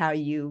that's how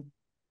you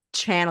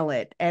channel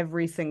it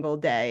every single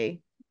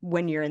day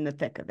when you're in the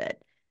thick of it.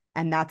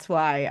 And that's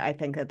why I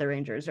think that the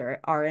Rangers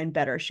are in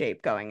better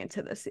shape going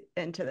into this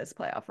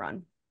playoff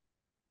run.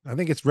 I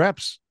think it's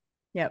reps.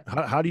 Yep.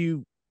 How do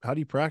you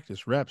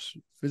practice reps,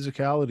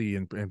 physicality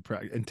and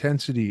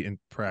intensity in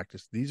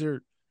practice? These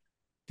are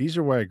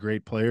why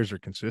great players are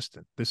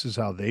consistent. This is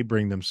how they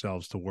bring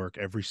themselves to work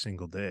every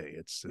single day.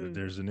 It's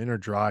there's an inner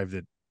drive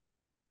that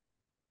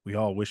we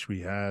all wish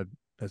we had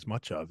as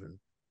much of, and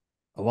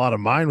a lot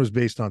of mine was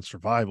based on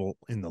survival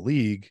in the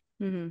league.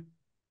 Mm-hmm.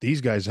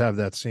 These guys have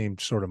that same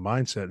sort of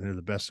mindset, and they're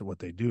the best at what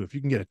they do. If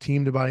you can get a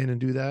team to buy in and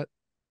do that,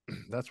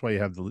 that's why you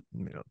have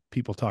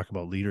people talk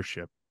about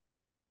leadership.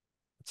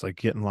 It's like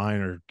get in line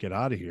or get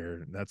out of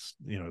here. That's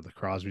the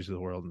Crosbys of the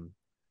world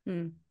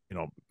and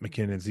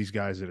McKinnon's, these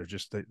guys that are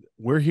just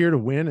we're here to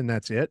win and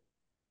that's it.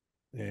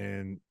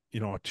 And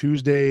a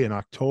Tuesday in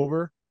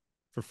October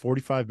for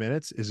 45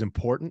 minutes is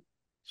important.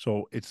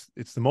 So it's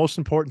the most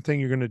important thing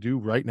you're going to do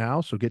right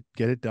now. So get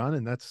it done.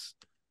 And that's,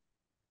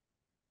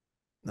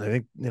 I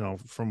think,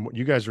 from what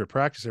you guys are at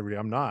practice every day,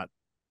 I'm not.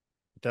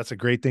 That's a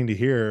great thing to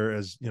hear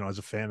as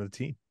a fan of the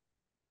team.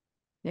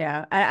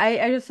 Yeah,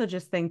 I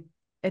just think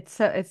it's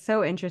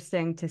so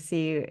interesting to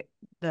see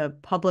the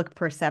public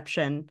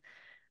perception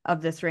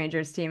of this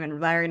Rangers team,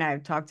 and Larry and I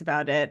have talked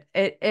about it.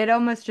 It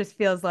almost just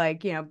feels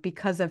like,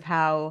 because of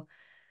how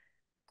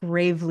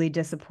gravely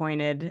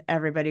disappointed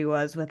everybody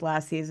was with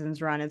last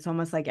season's run, it's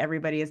almost like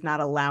everybody is not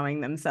allowing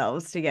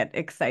themselves to get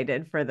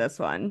excited for this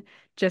one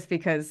just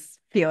because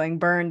feeling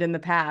burned in the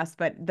past.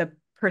 But the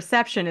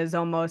perception is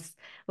almost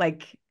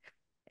like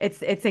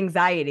it's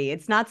anxiety.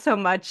 It's not so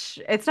much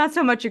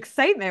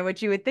excitement,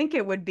 which you would think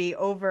it would be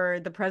over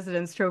the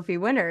President's Trophy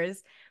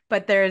winners,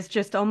 but there's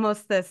just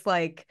almost this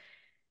like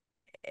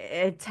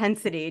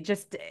intensity,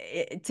 just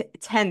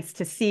tense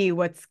to see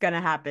what's going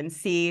to happen,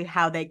 see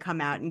how they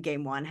come out in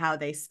game one, how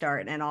they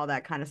start, and all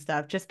that kind of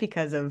stuff, just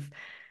because of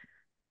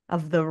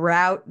the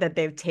route that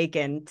they've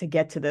taken to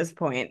get to this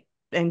point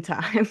in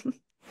time.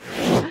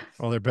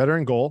 Well, they're better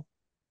in goal.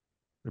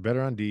 They're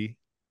better on D.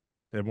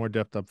 They have more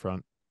depth up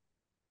front.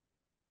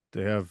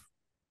 They have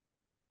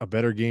a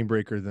better game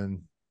breaker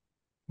than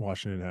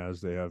Washington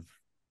has. They have,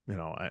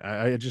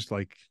 I just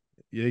like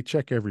they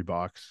check every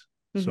box.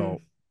 Mm-hmm. So,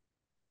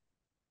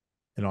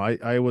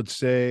 I would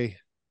say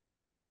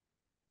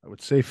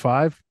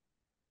 5.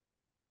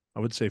 I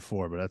would say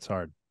 4, but that's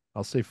hard.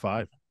 I'll say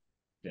 5.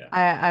 Yeah.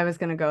 I was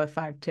gonna go with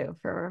 5 too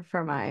for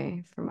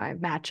my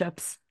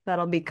matchups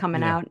that'll be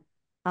coming out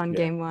on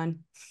game one.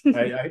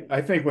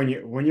 I think when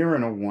you're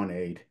in a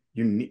 1-8,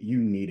 you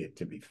need it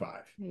to be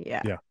 5.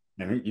 Yeah. Yeah.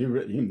 I mean, you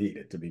need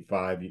it to be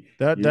 5.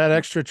 That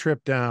extra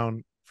trip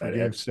down for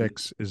game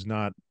 6 is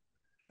not.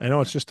 I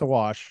know it's just a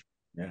wash.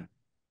 Yeah.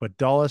 But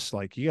Dulles,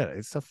 like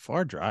it's a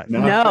far drive.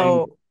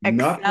 No,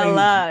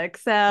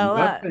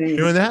 Excella.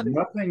 Doing that?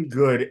 Nothing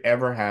good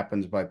ever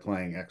happens by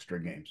playing extra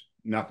games.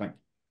 Nothing.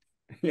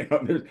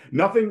 There's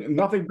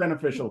nothing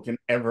beneficial can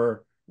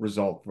ever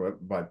result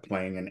by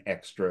playing an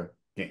extra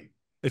game.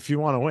 If you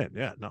want to win,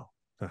 yeah, no,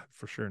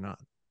 for sure not.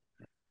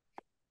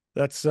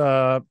 That's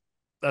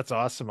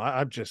awesome.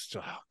 I'm just,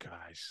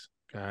 guys,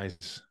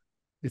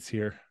 it's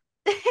here.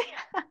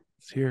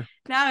 It's here.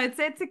 No,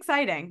 it's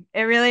exciting.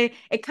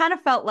 It kind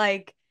of felt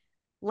like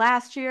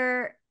last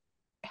year.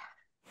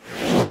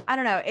 I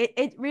don't know.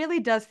 It really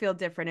does feel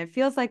different. It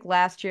feels like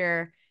last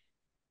year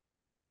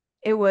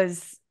it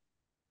was,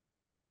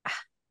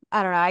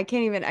 I don't know. I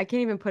can't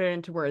even put it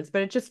into words,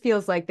 but it just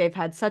feels like they've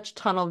had such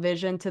tunnel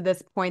vision to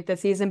this point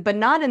this season, but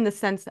not in the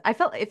sense it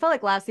felt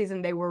like last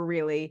season they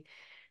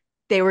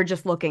were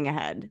just looking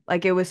ahead.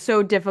 Like it was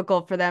so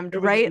difficult for them,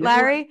 right,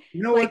 Larry?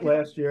 What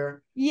last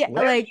year? Yeah,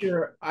 last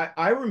year,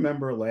 I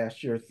remember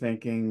last year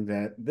thinking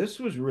that this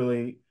was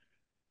really,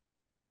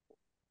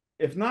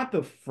 if not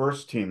the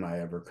first team I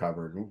ever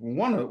covered,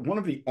 one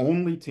of the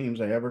only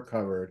teams I ever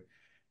covered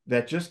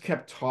that just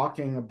kept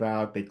talking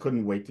about they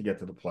couldn't wait to get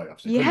to the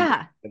playoffs.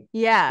 Yeah.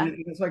 And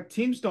it's like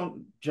teams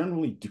don't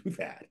generally do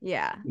that.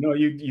 Yeah.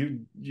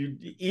 You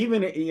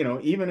even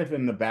if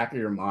in the back of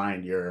your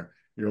mind you're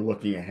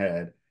looking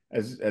ahead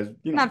as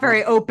not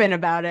very open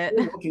about it.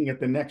 Looking at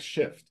the next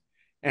shift.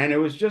 And it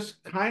was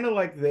just kind of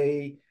like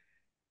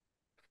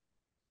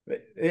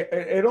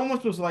it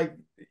almost was like,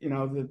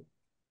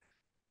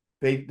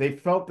 they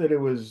felt that it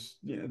was,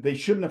 they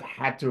shouldn't have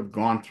had to have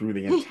gone through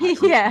the entire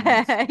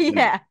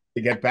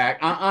to get back.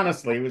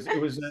 Honestly,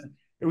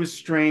 it was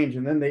strange.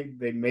 And then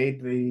they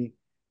made the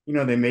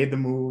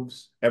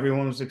moves.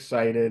 Everyone was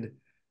excited.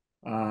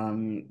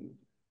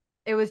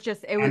 It was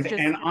just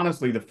and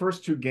honestly, the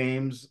first 2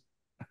 games,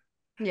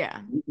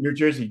 New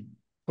Jersey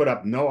put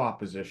up no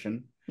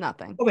opposition.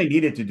 Nothing. All they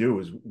needed to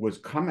do was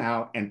come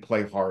out and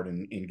play hard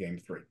in game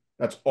 3.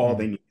 That's all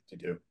they needed to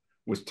do,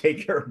 was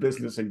take care of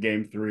business in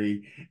game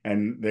 3,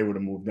 and they would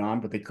have moved on,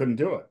 but they couldn't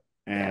do it.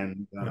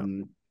 And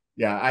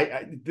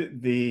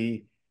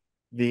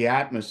the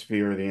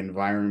atmosphere, the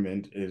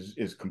environment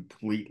is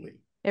completely.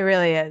 It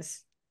really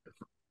is.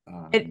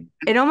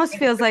 It almost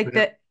feels like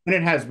that. And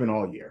it has been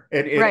all year.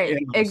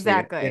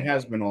 Exactly. It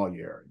has been all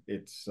year.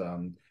 It's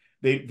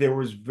there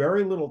was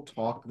very little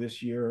talk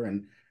this year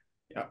and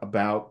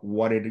about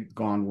what had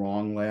gone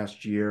wrong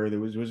last year. It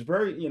was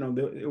very,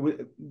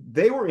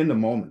 they were in the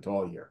moment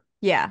all year.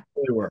 Yeah.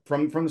 They were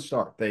from the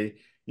start. They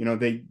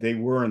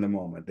were in the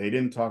moment. They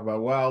didn't talk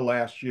about, well,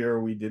 last year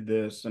we did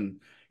this and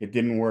it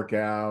didn't work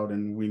out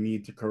and we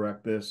need to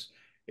correct this.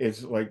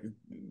 It's like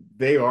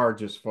they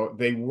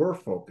were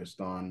focused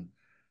on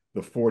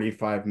the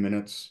 45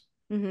 minutes,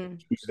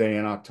 Tuesday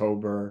in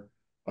October,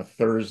 a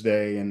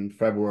Thursday in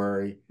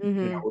February.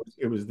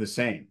 It was the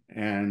same.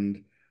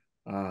 And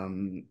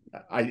I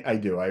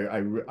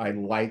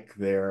like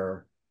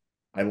their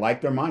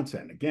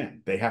mindset.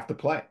 Again, they have to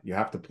play. You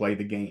have to play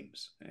the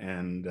games.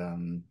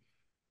 And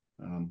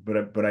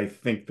but I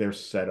think they're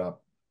set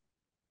up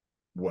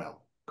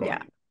well.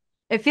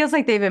 It feels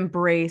like they've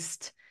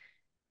embraced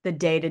the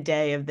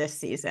day-to-day of this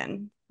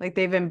season. Like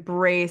they've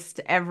embraced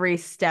every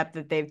step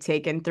that they've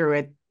taken through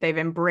it. They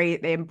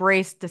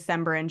embraced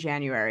December and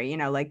January.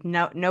 Like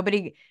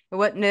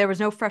there was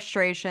no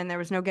frustration, there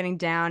was no getting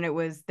down.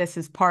 This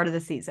is part of the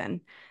season.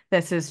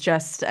 This is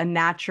just a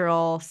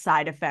natural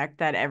side effect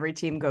that every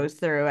team goes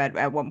through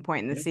at one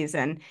point in the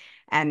season.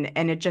 And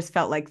it just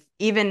felt like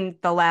even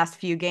the last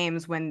few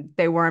games when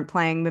they weren't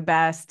playing the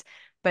best,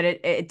 but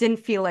it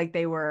didn't feel like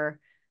they were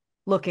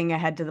looking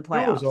ahead to the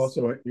playoffs.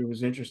 It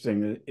was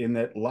interesting in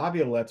that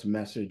Laviolette's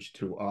message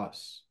to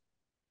us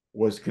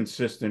was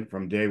consistent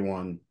from day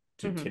one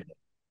to today.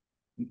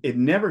 It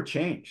never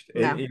changed.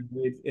 No.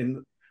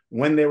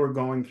 When they were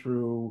going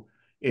through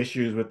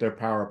issues with their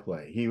power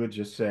play, he would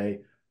just say,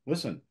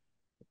 listen,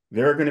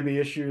 there are going to be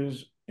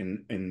issues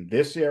in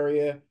this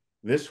area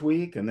this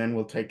week, and then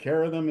we'll take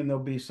care of them, and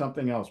there'll be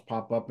something else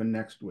pop up in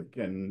next week.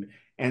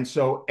 And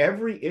so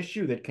every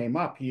issue that came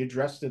up, he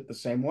addressed it the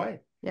same way.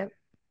 Yep.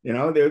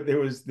 There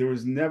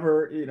was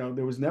never,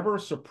 there was never a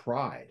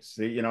surprise.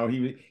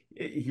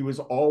 He was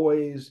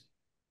always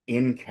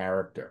in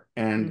character.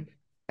 And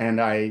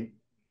I'm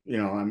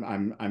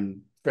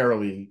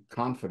fairly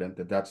confident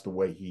that that's the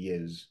way he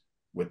is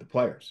with the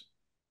players,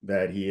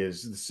 that he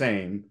is the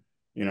same,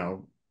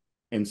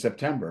 in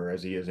September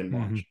as he is in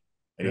March. Mhm.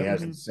 And he Yep.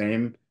 has the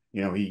same,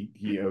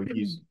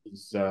 he's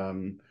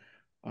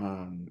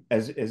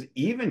as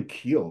even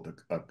keeled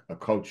a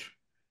coach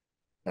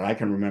that I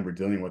can remember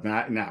dealing with.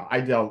 Now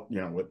I dealt,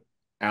 with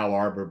Al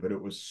Arbor, but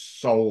it was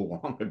so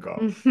long ago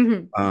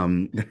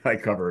that I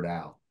covered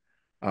Al.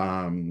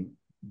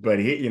 But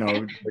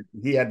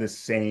he had the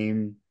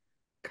same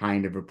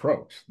kind of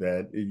approach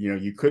that,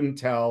 you couldn't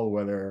tell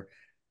whether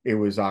it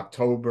was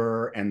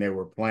October and they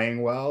were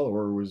playing well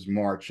or it was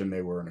March and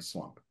they were in a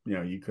slump.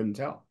 You couldn't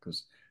tell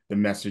because the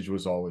message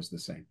was always the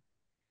same.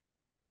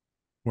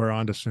 We're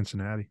on to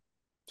Cincinnati.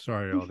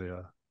 Sorry, all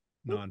the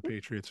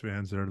non-Patriots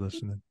fans that are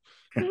listening.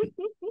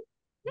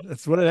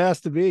 That's what it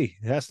has to be.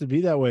 It has to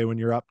be that way when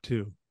you're up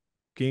 2.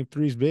 Game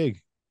 3's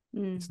big.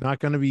 It's not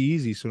going to be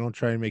easy, so don't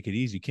try and make it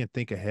easy. You can't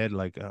think ahead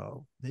like,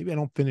 oh, maybe I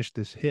don't finish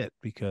this hit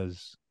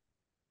because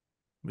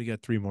we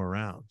got 3 more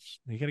rounds.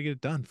 You got to get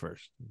it done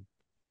first.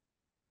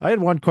 I had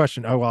one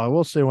question. Oh, well, I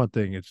will say one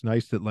thing. It's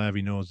nice that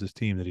Lavi knows this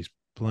team that he's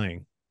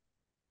playing.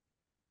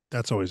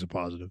 That's always a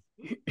positive.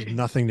 There's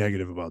nothing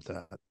negative about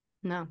that.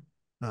 No.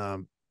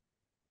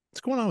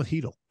 What's going on with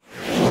Chytil?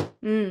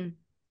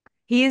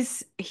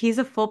 He's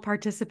a full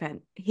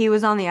participant. He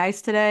was on the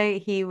ice today.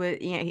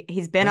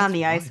 He's been on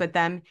the ice with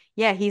them.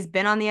 Yeah, he's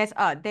been on the ice.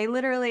 They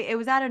literally, it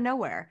was out of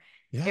nowhere.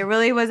 Yeah. It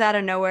really was out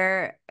of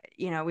nowhere.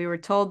 We were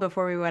told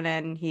before we went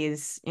in,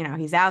 he's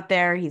out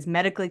there, he's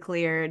medically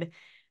cleared,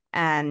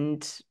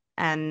 and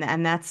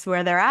that's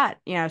where they're at.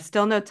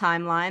 Still no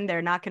timeline.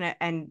 They're not gonna,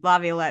 and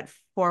Laviolette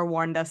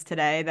forewarned us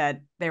today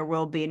that there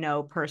will be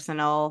no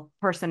personnel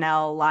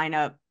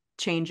lineup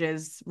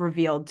changes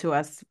revealed to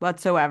us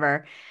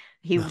whatsoever.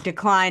 He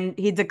declined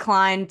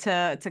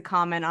to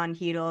comment on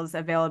Chytil's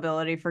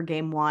availability for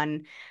game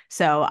 1.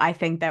 So I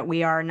think that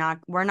we're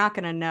not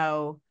going to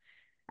know.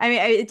 I mean,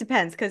 it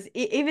depends, because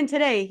even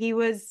today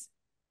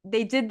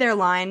they did their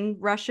line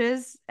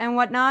rushes and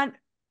whatnot,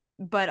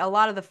 but a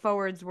lot of the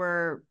forwards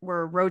were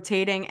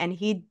rotating, and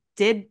he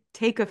did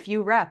take a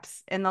few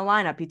reps in the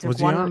lineup. He took Was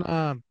he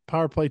on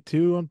power play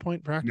 2 on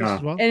point practice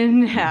as well?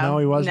 No,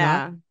 he was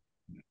not.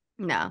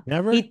 No,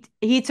 Never.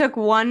 He took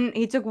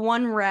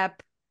one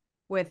rep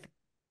with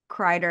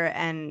Kreider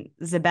and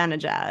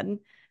Zibanejad,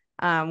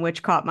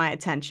 which caught my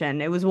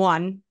attention. It was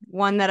one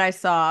that I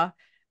saw,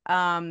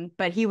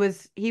 but he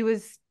was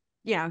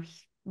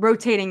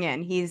rotating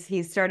in.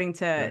 He's starting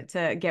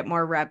to get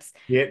more reps,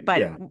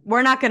 but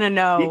we're not going to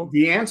know.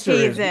 The answer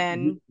is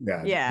in.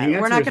 Yeah,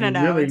 we're not going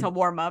to know until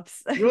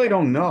warm-ups. You really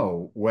don't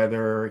know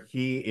whether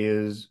he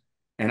is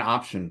an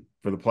option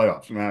for the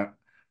playoffs. Now,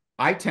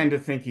 I tend to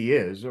think he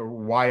is, or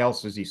why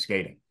else is he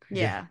skating?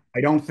 Yeah.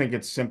 I don't think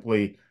it's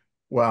simply,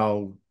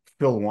 well,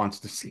 Phil wants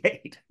to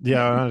skate.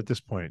 Yeah, not at this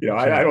point.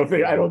 I don't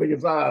think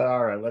it's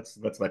all right. Let's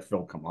let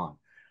Phil come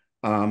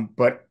on.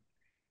 But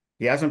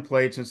he hasn't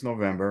played since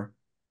November.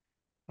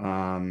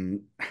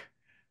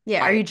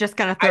 Yeah, are you just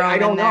gonna throw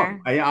him in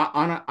there? I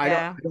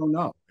don't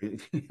know.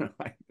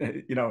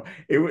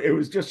 It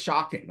was just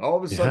shocking. All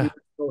of a sudden,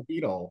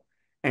 Chytil,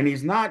 and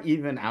he's not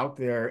even out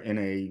there in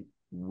a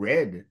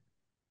red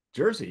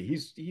jersey.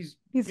 He's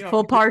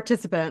full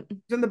participant.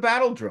 He's in the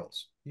battle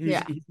drills.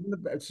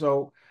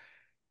 So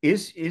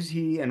is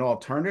he an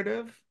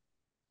alternative?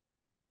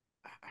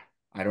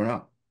 I don't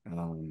know.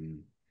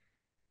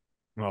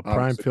 Well,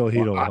 prime Phil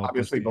Chytil.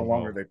 Obviously, the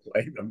longer they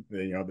play,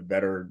 the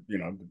better,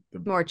 the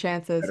more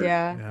chances.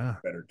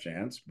 Better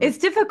chance. But it's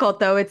difficult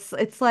though.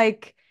 It's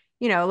like,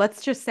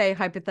 let's just say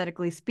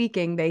hypothetically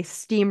speaking, they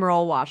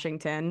steamroll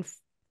Washington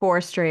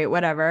 4 straight,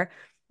 whatever.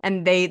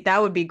 And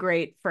that would be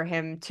great for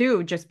him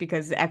too, just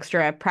because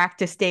extra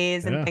practice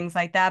days and things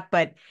like that.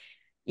 But,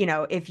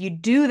 if you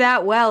do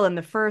that well in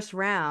the first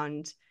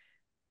round,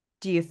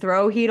 do you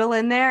throw Chytil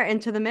in there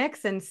into the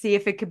mix and see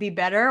if it could be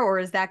better? Or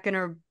is that going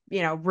to,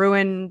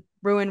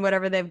 ruin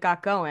whatever they've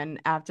got going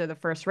after the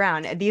first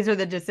round? And these are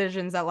the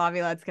decisions that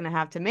Laviolette's going to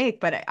have to make.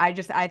 But I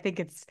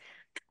think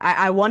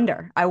I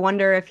wonder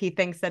if he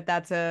thinks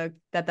that's a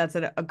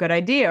good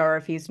idea, or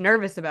if he's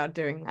nervous about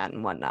doing that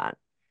and whatnot.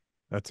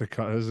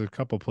 There's a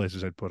couple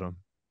places I'd put him,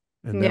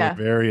 and they were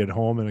very at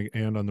home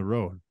and on the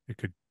road. It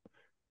could,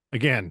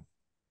 again,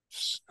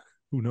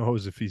 who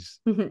knows if he's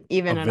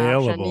even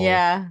available? An option.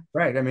 Yeah,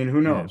 right. I mean, who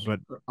knows?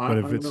 But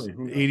if it's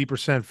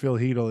 80% Phil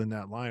Chytil in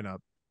that lineup,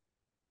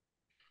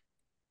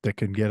 that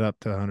can get up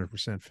to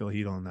 100% Phil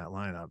Chytil in that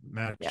lineup,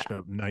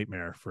 matchup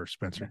nightmare for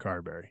Spencer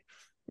Carberry.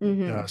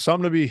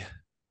 Something to be,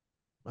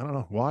 I don't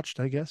know, watched.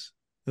 I guess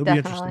it'll be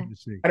interesting to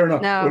see. I don't know.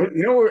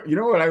 No. You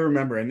know what I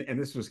remember, and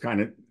this was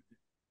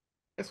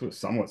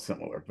somewhat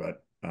similar,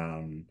 but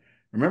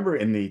remember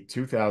in the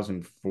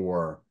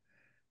 2004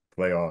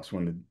 playoffs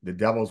when the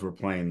Devils were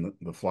playing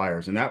the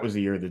Flyers, and that was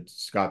the year that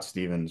Scott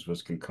Stevens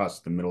was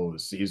concussed the middle of the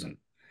season.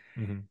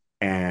 Mm-hmm.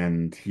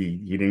 And he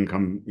didn't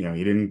come,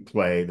 he didn't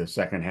play the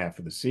second half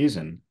of the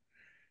season.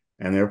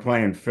 And they're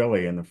playing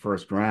Philly in the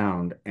first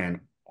round, and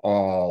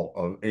all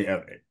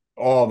of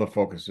all the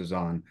focus is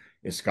on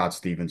is Scott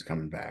Stevens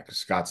coming back.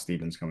 Scott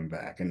Stevens coming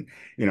back, and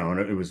and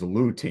it was a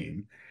Lou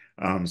team,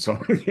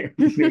 so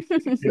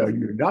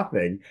you're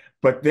nothing.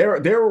 But there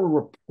were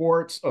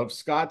reports of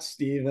Scott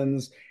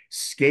Stevens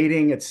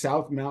skating at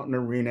South Mountain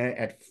Arena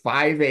at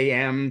 5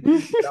 a.m.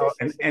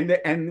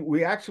 And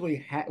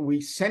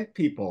we sent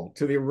people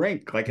to the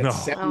rink like at No.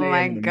 7 Oh my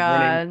a.m. in the morning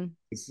God.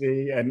 to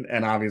see,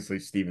 and obviously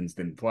Stevens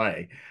didn't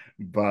play.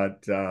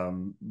 But I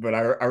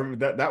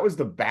remember that was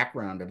the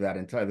background of that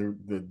entire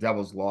the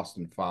Devils lost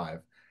in 5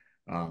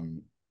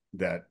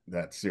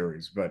 that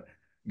series. But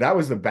that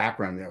was the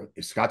background.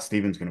 Is Scott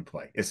Stevens going to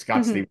play? Is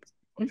Scott Stevens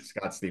is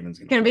Scott Stevens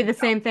going to Gonna be play? the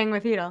same thing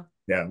with Heedle.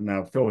 Yeah,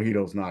 no, Phil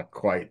Heedle's not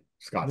quite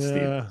Scott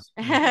Yeah.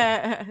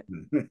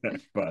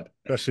 Stevens. But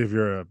Especially if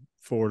you're a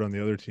forward on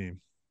the other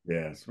team.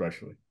 yeah,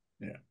 especially.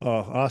 Yeah. Oh,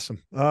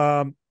 awesome.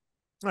 All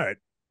right.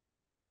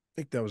 I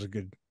think that was a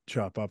good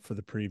chop up for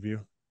the preview.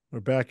 We're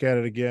back at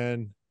it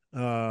again.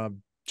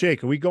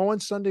 Jake, are we going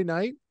Sunday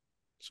night?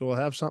 So we'll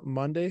have something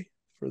Monday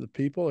for the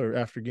people, or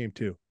after game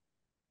 2?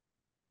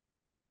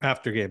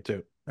 After game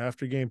 2.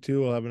 After game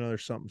 2, we'll have another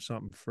something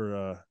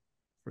for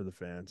the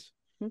fans.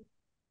 Hmm.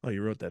 Oh,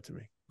 you wrote that to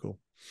me. Cool.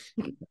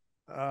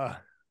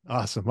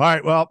 Awesome. All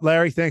right. Well,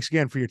 Larry, thanks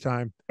again for your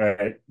time. All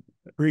right.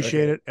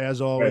 Appreciate Okay. it. As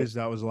always,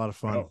 that was a lot of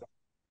fun.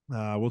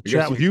 We'll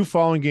chat with you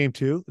following game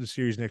 2 of the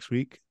series next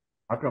week.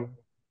 How come?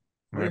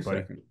 All right,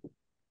 buddy.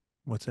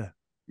 What's that?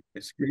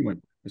 The screen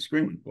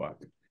went black.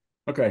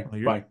 Okay,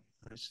 bye.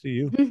 Nice to see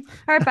you.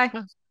 All right, bye.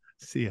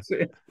 See ya.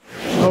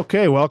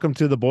 Okay, welcome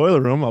to the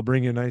Boiler Room. I'll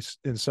bring you nice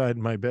inside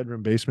my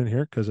bedroom basement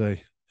here because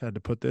I had to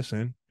put this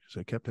in because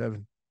I kept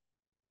having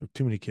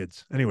too many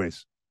kids.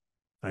 Anyways,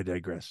 I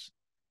digress.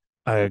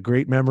 I had a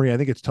great memory. I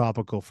think it's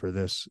topical for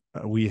this.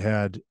 We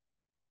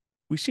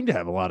seem to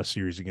have a lot of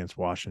series against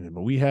Washington,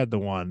 but we had the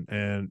one,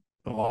 and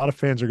a lot of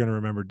fans are going to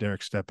remember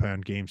Derek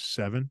Stepan game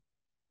 7.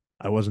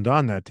 I wasn't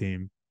on that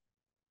team.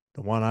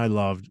 The one I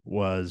loved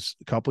was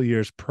a couple of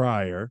years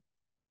prior.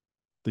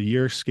 The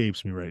year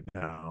escapes me right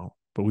now,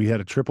 but we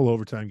had a triple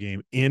overtime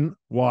game in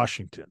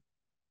Washington.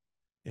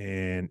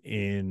 And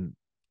in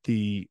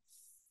the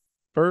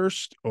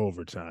first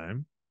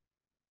overtime,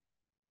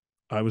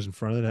 I was in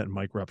front of the net, and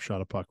Mike Rupp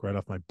shot a puck right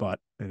off my butt,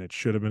 and it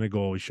should have been a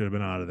goal. We should have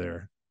been out of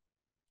there.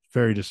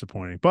 Very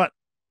disappointing. But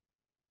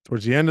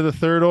towards the end of the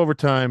third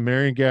overtime,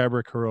 Marian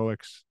Gaborik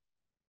heroics,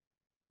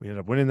 we ended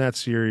up winning that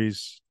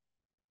series.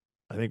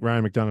 I think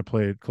Ryan McDonough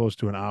played close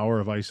to an hour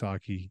of ice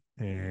hockey,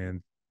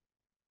 and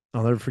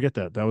I'll never forget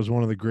that. That was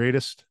one of the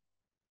greatest,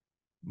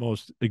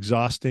 most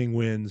exhausting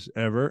wins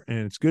ever,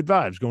 and it's good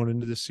vibes going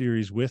into this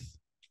series with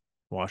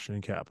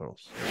Washington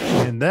Capitals.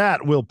 And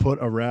that will put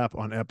a wrap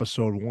on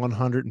episode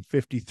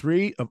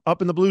 153 of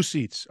Up in the Blue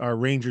Seats, our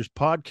Rangers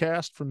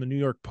podcast from the New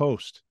York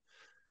Post.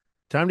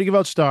 Time to give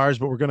out stars,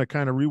 but we're going to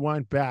kind of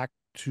rewind back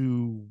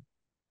to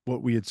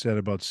what we had said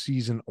about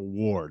season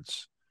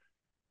awards.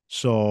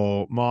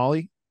 So,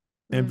 Mollie,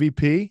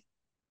 MVP?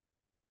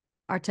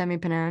 Artemi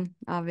Panarin,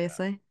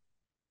 obviously.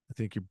 I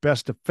think your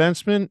best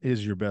defenseman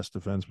is your best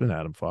defenseman,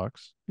 Adam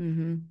Fox.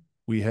 Mm-hmm.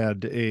 We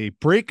had a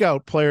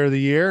breakout player of the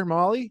year,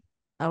 Mollie.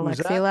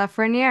 Alexei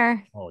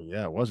Lafreniere. Oh,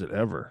 yeah. Was it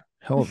ever?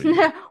 Hell of a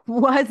year.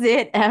 Was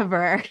it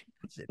ever?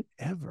 Was it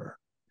ever?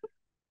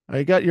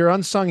 I got your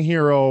unsung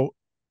hero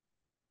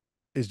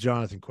is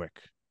Jonathan Quick.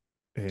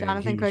 And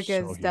Jonathan Quick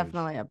is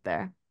definitely up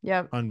there.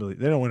 Yep.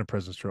 Unbelievable. They don't win a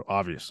President's Trophy,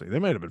 obviously. They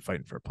might have been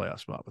fighting for a playoff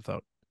spot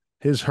without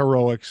his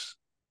heroics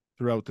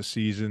throughout the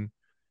season.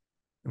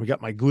 And we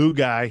got my glue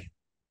guy,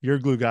 your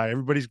glue guy,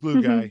 everybody's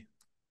glue guy.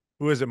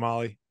 Who is it,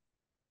 Mollie?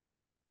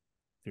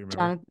 Do you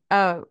remember?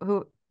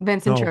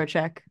 Vincent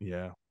Trocheck.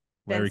 Yeah.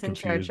 Larry Vincent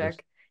confused us. Trocheck.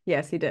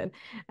 Yes, he did.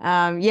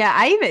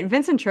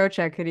 Vincent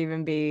Trocheck could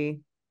even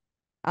be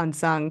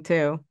unsung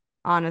too,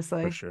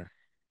 honestly. For sure.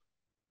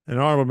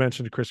 And honorable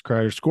mention to Chris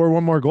Kreider. Score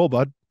one more goal,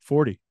 bud.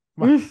 40.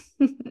 Come on.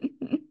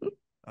 It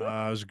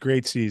was a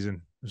great season.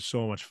 It was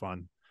so much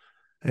fun.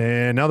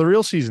 And now the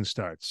real season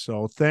starts.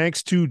 So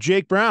thanks to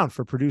Jake Brown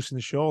for producing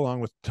the show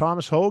along with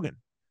Thomas Hogan.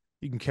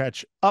 You can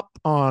catch up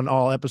on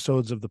all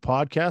episodes of the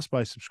podcast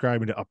by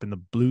subscribing to Up in the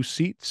Blue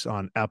Seats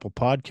on Apple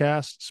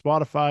Podcasts,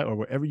 Spotify, or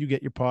wherever you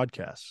get your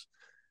podcasts.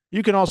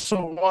 You can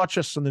also watch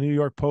us on the New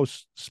York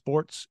Post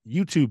Sports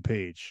YouTube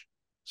page.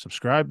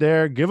 Subscribe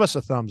there. Give us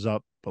a thumbs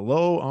up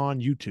below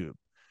on YouTube.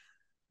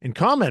 And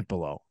comment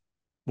below.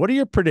 What are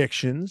your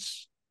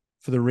predictions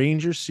for the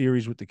Rangers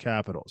series with the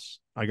Capitals?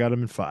 I got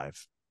them in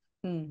 5.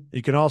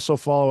 You can also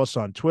follow us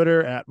on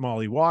Twitter at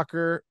Mollie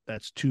Walker.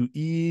 That's 2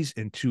 E's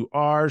and 2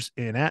 R's,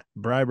 and at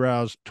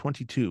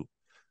Brybrows22.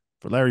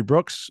 For Larry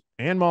Brooks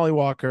and Mollie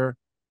Walker,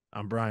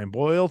 I'm Brian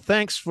Boyle.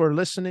 Thanks for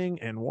listening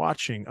and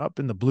watching Up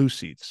in the Blue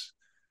Seats.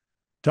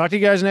 Talk to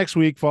you guys next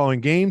week following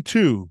game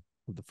 2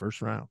 of the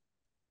first round.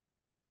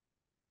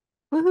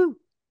 Woohoo.